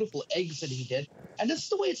the beautiful eggs that he did. And this is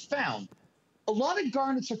the way it's found. A lot of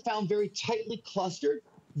garnets are found very tightly clustered.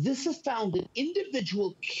 This is found in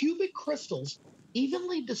individual cubic crystals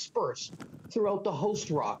evenly dispersed throughout the host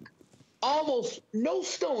rock. Almost no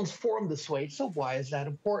stones form this way. So why is that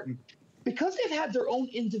important? Because they've had their own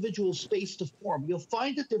individual space to form, you'll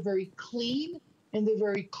find that they're very clean and they're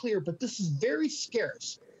very clear, but this is very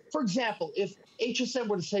scarce. For example, if HSN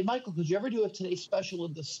were to say, Michael, could you ever do a Today Special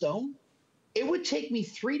in the stone? It would take me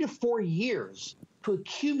 3 to 4 years to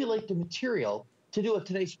accumulate the material to do a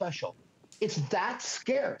Today Special. It's that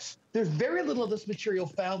scarce. There's very little of this material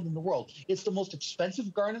found in the world. It's the most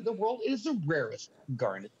expensive garnet in the world. It is the rarest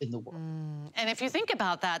garnet in the world. And if you think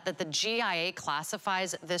about that the GIA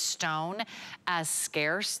classifies this stone as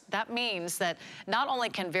scarce, that means that not only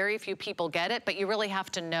can very few people get it, but you really have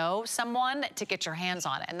to know someone to get your hands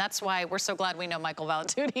on it. And that's why we're so glad we know Michael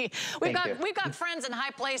Valitutti. We've got friends in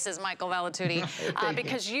high places, Michael Valitutti,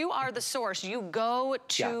 because you are the source. You go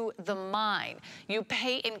to the mine. You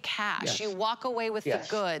pay in cash. You walk away with the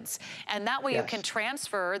goods. And that way you can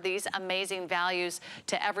transfer these amazing values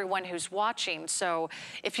to everyone who's watching. So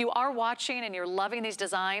if you are watching and you're loving these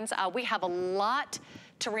designs, we have a lot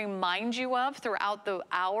to remind you of throughout the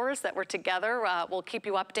hours that we're together. We'll keep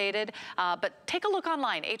you updated, but take a look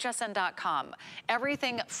online, hsn.com.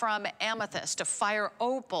 Everything from amethyst to fire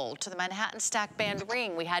opal to the Manhattan stack band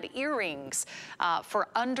ring. We had earrings for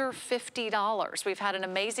under $50. We've had an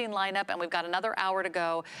amazing lineup and we've got another hour to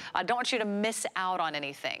go. I don't want you to miss out on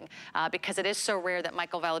anything because it is so rare that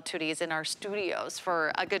Michael Valitutti is in our studios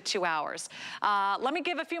for a good 2 hours. Let me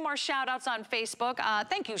give a few more shout outs on Facebook.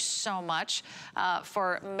 Thank you so much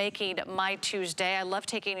for making my Tuesday. I love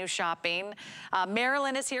taking you shopping.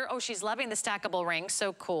 Marilyn is here. Oh, she's loving the stackable ring.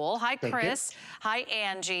 So cool. Hi, Chris. Hi,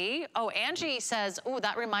 Angie. Oh, Angie says, oh,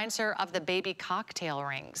 that reminds her of the baby cocktail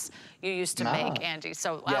rings you used to make, Angie.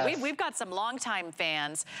 So we've got some longtime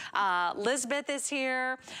fans. Lisbeth is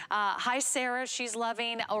here. Hi, Sarah. She's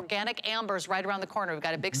loving organic ambers right around the corner. We've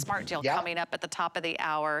got a big smart deal coming up at the top of the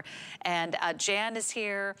hour. And Jan is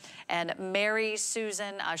here. And Mary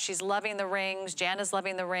Susan, she's loving the rings. Jan is loving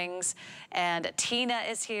the rings. And Tina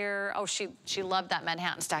is here. Oh, she loved that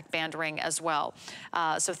Manhattan stack band ring as well.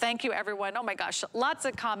 So thank you, everyone. Oh my gosh, lots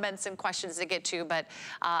of comments and questions to get to, but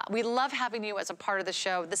we love having you as a part of the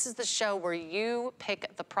show. This is the show where you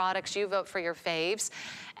pick the products, you vote for your faves.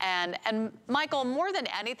 And Michael, more than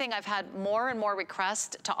anything, I've had more and more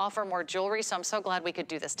requests to offer more jewelry, so I'm so glad we could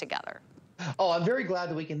do this together. Oh, I'm very glad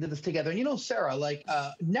that we can do this together. And you know, Sarah, like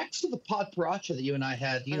next to the pot bracha that you and I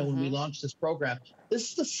had, you know, when we launched this program, this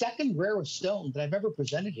is the second rarest stone that I've ever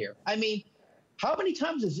presented here. I mean, how many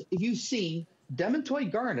times have you seen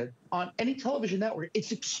Dementoid garnet on any television network?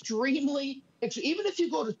 It's extremely, even if you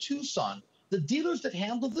go to Tucson, the dealers that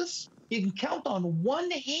handle this, you can count on one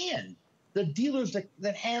hand the dealers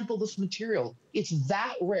that handle this material. It's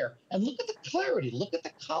that rare. And look at the clarity, look at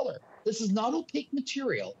the color. This is not opaque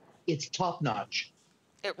material. It's top notch.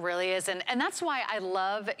 It really is, and that's why I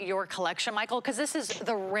love your collection, Michael, because this is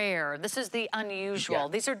the rare, this is the unusual.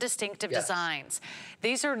 These are distinctive designs.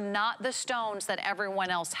 These are not the stones that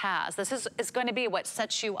everyone else has. This is going to be what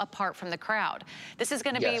sets you apart from the crowd. This is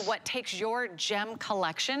going to be what takes your gem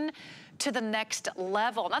collection to the next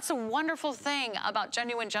level. And that's a wonderful thing about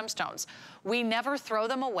genuine gemstones. We never throw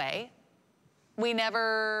them away. We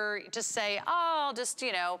never just say, oh, I'll just,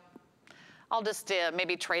 you know, I'll just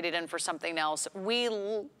maybe trade it in for something else. We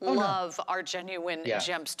love our genuine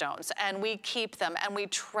gemstones, and we keep them and we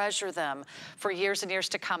treasure them for years and years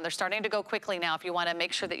to come. They're starting to go quickly now if you want to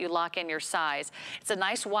make sure that you lock in your size. It's a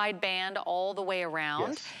nice wide band all the way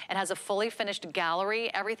around. It has a fully finished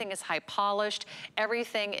gallery. Everything is high polished.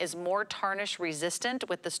 Everything is more tarnish resistant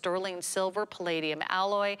with the sterling silver palladium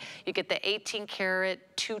alloy. You get the 18 karat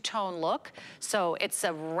two-tone look. So it's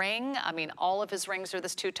a ring. I mean, all of his rings are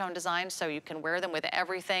this two-tone design, so you can wear them with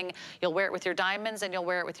everything. You'll wear it with your diamonds and you'll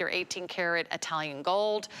wear it with your 18 karat Italian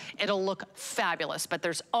gold. It'll look fabulous, but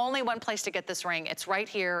there's only one place to get this ring. It's right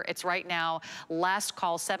here, it's right now. Last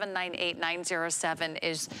call, 798-907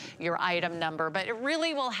 is your item number, but it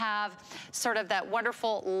really will have sort of that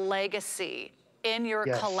wonderful legacy in your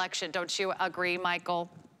collection. Don't you agree, Michael?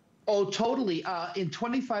 Oh, totally. In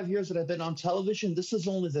 25 years that I've been on television, this is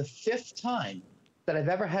only the 5th time that I've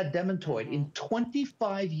ever had Dementoid in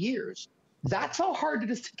 25 years. That's how hard it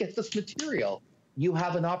is to get this material. You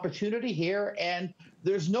have an opportunity here, and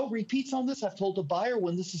there's no repeats on this. I've told the buyer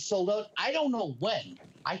when this is sold out, I don't know when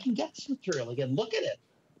I can get this material again. Look at it.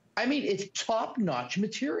 I mean, it's top-notch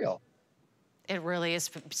material. It really is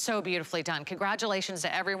so beautifully done. Congratulations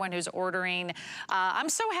to everyone who's ordering. I'm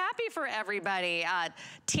so happy for everybody.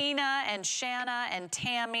 Tina and Shanna and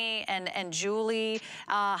Tammy and Julie.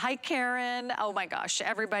 Hi, Karen. Oh my gosh,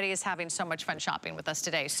 everybody is having so much fun shopping with us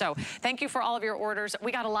today. So thank you for all of your orders.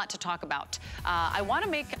 We got a lot to talk about. I want to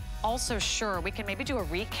make also sure we can maybe do a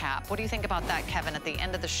recap. What do you think about that, Kevin, at the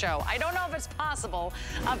end of the show? I don't know if it's possible.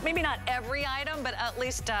 Maybe not every item, but at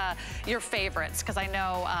least your favorites, because I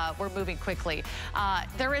know we're moving quickly.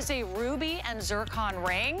 There is a ruby and zircon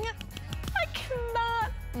ring. I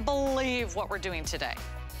cannot believe what we're doing today.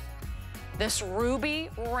 This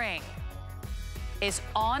ruby ring is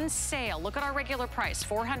on sale. Look at our regular price,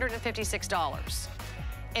 $456.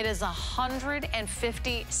 It is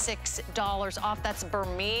 $156 off. That's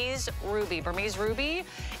Burmese ruby. Burmese ruby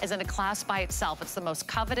is in a class by itself. It's the most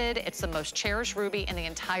coveted, it's the most cherished ruby in the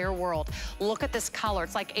entire world. Look at this color.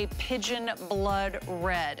 It's like a pigeon blood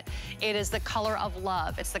red. It is the color of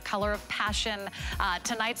love. It's the color of passion.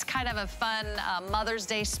 Tonight's kind of a fun Mother's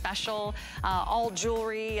Day special. All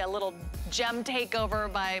jewelry, a little gem takeover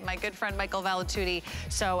by my good friend Michael Valitutti.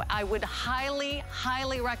 So I would highly,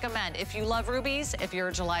 highly recommend, if you love rubies, if you're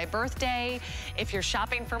a July birthday, if you're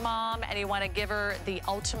shopping for mom and you want to give her the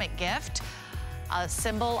ultimate gift, a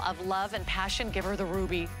symbol of love and passion, give her the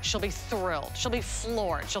ruby. She'll be thrilled. She'll be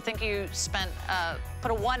floored. She'll think you spent,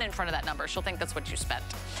 put a 1 in front of that number. She'll think that's what you spent.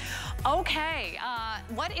 Okay,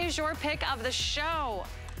 what is your pick of the show?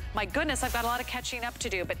 My goodness, I've got a lot of catching up to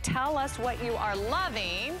do, but tell us what you are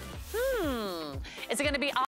loving. Is it going to be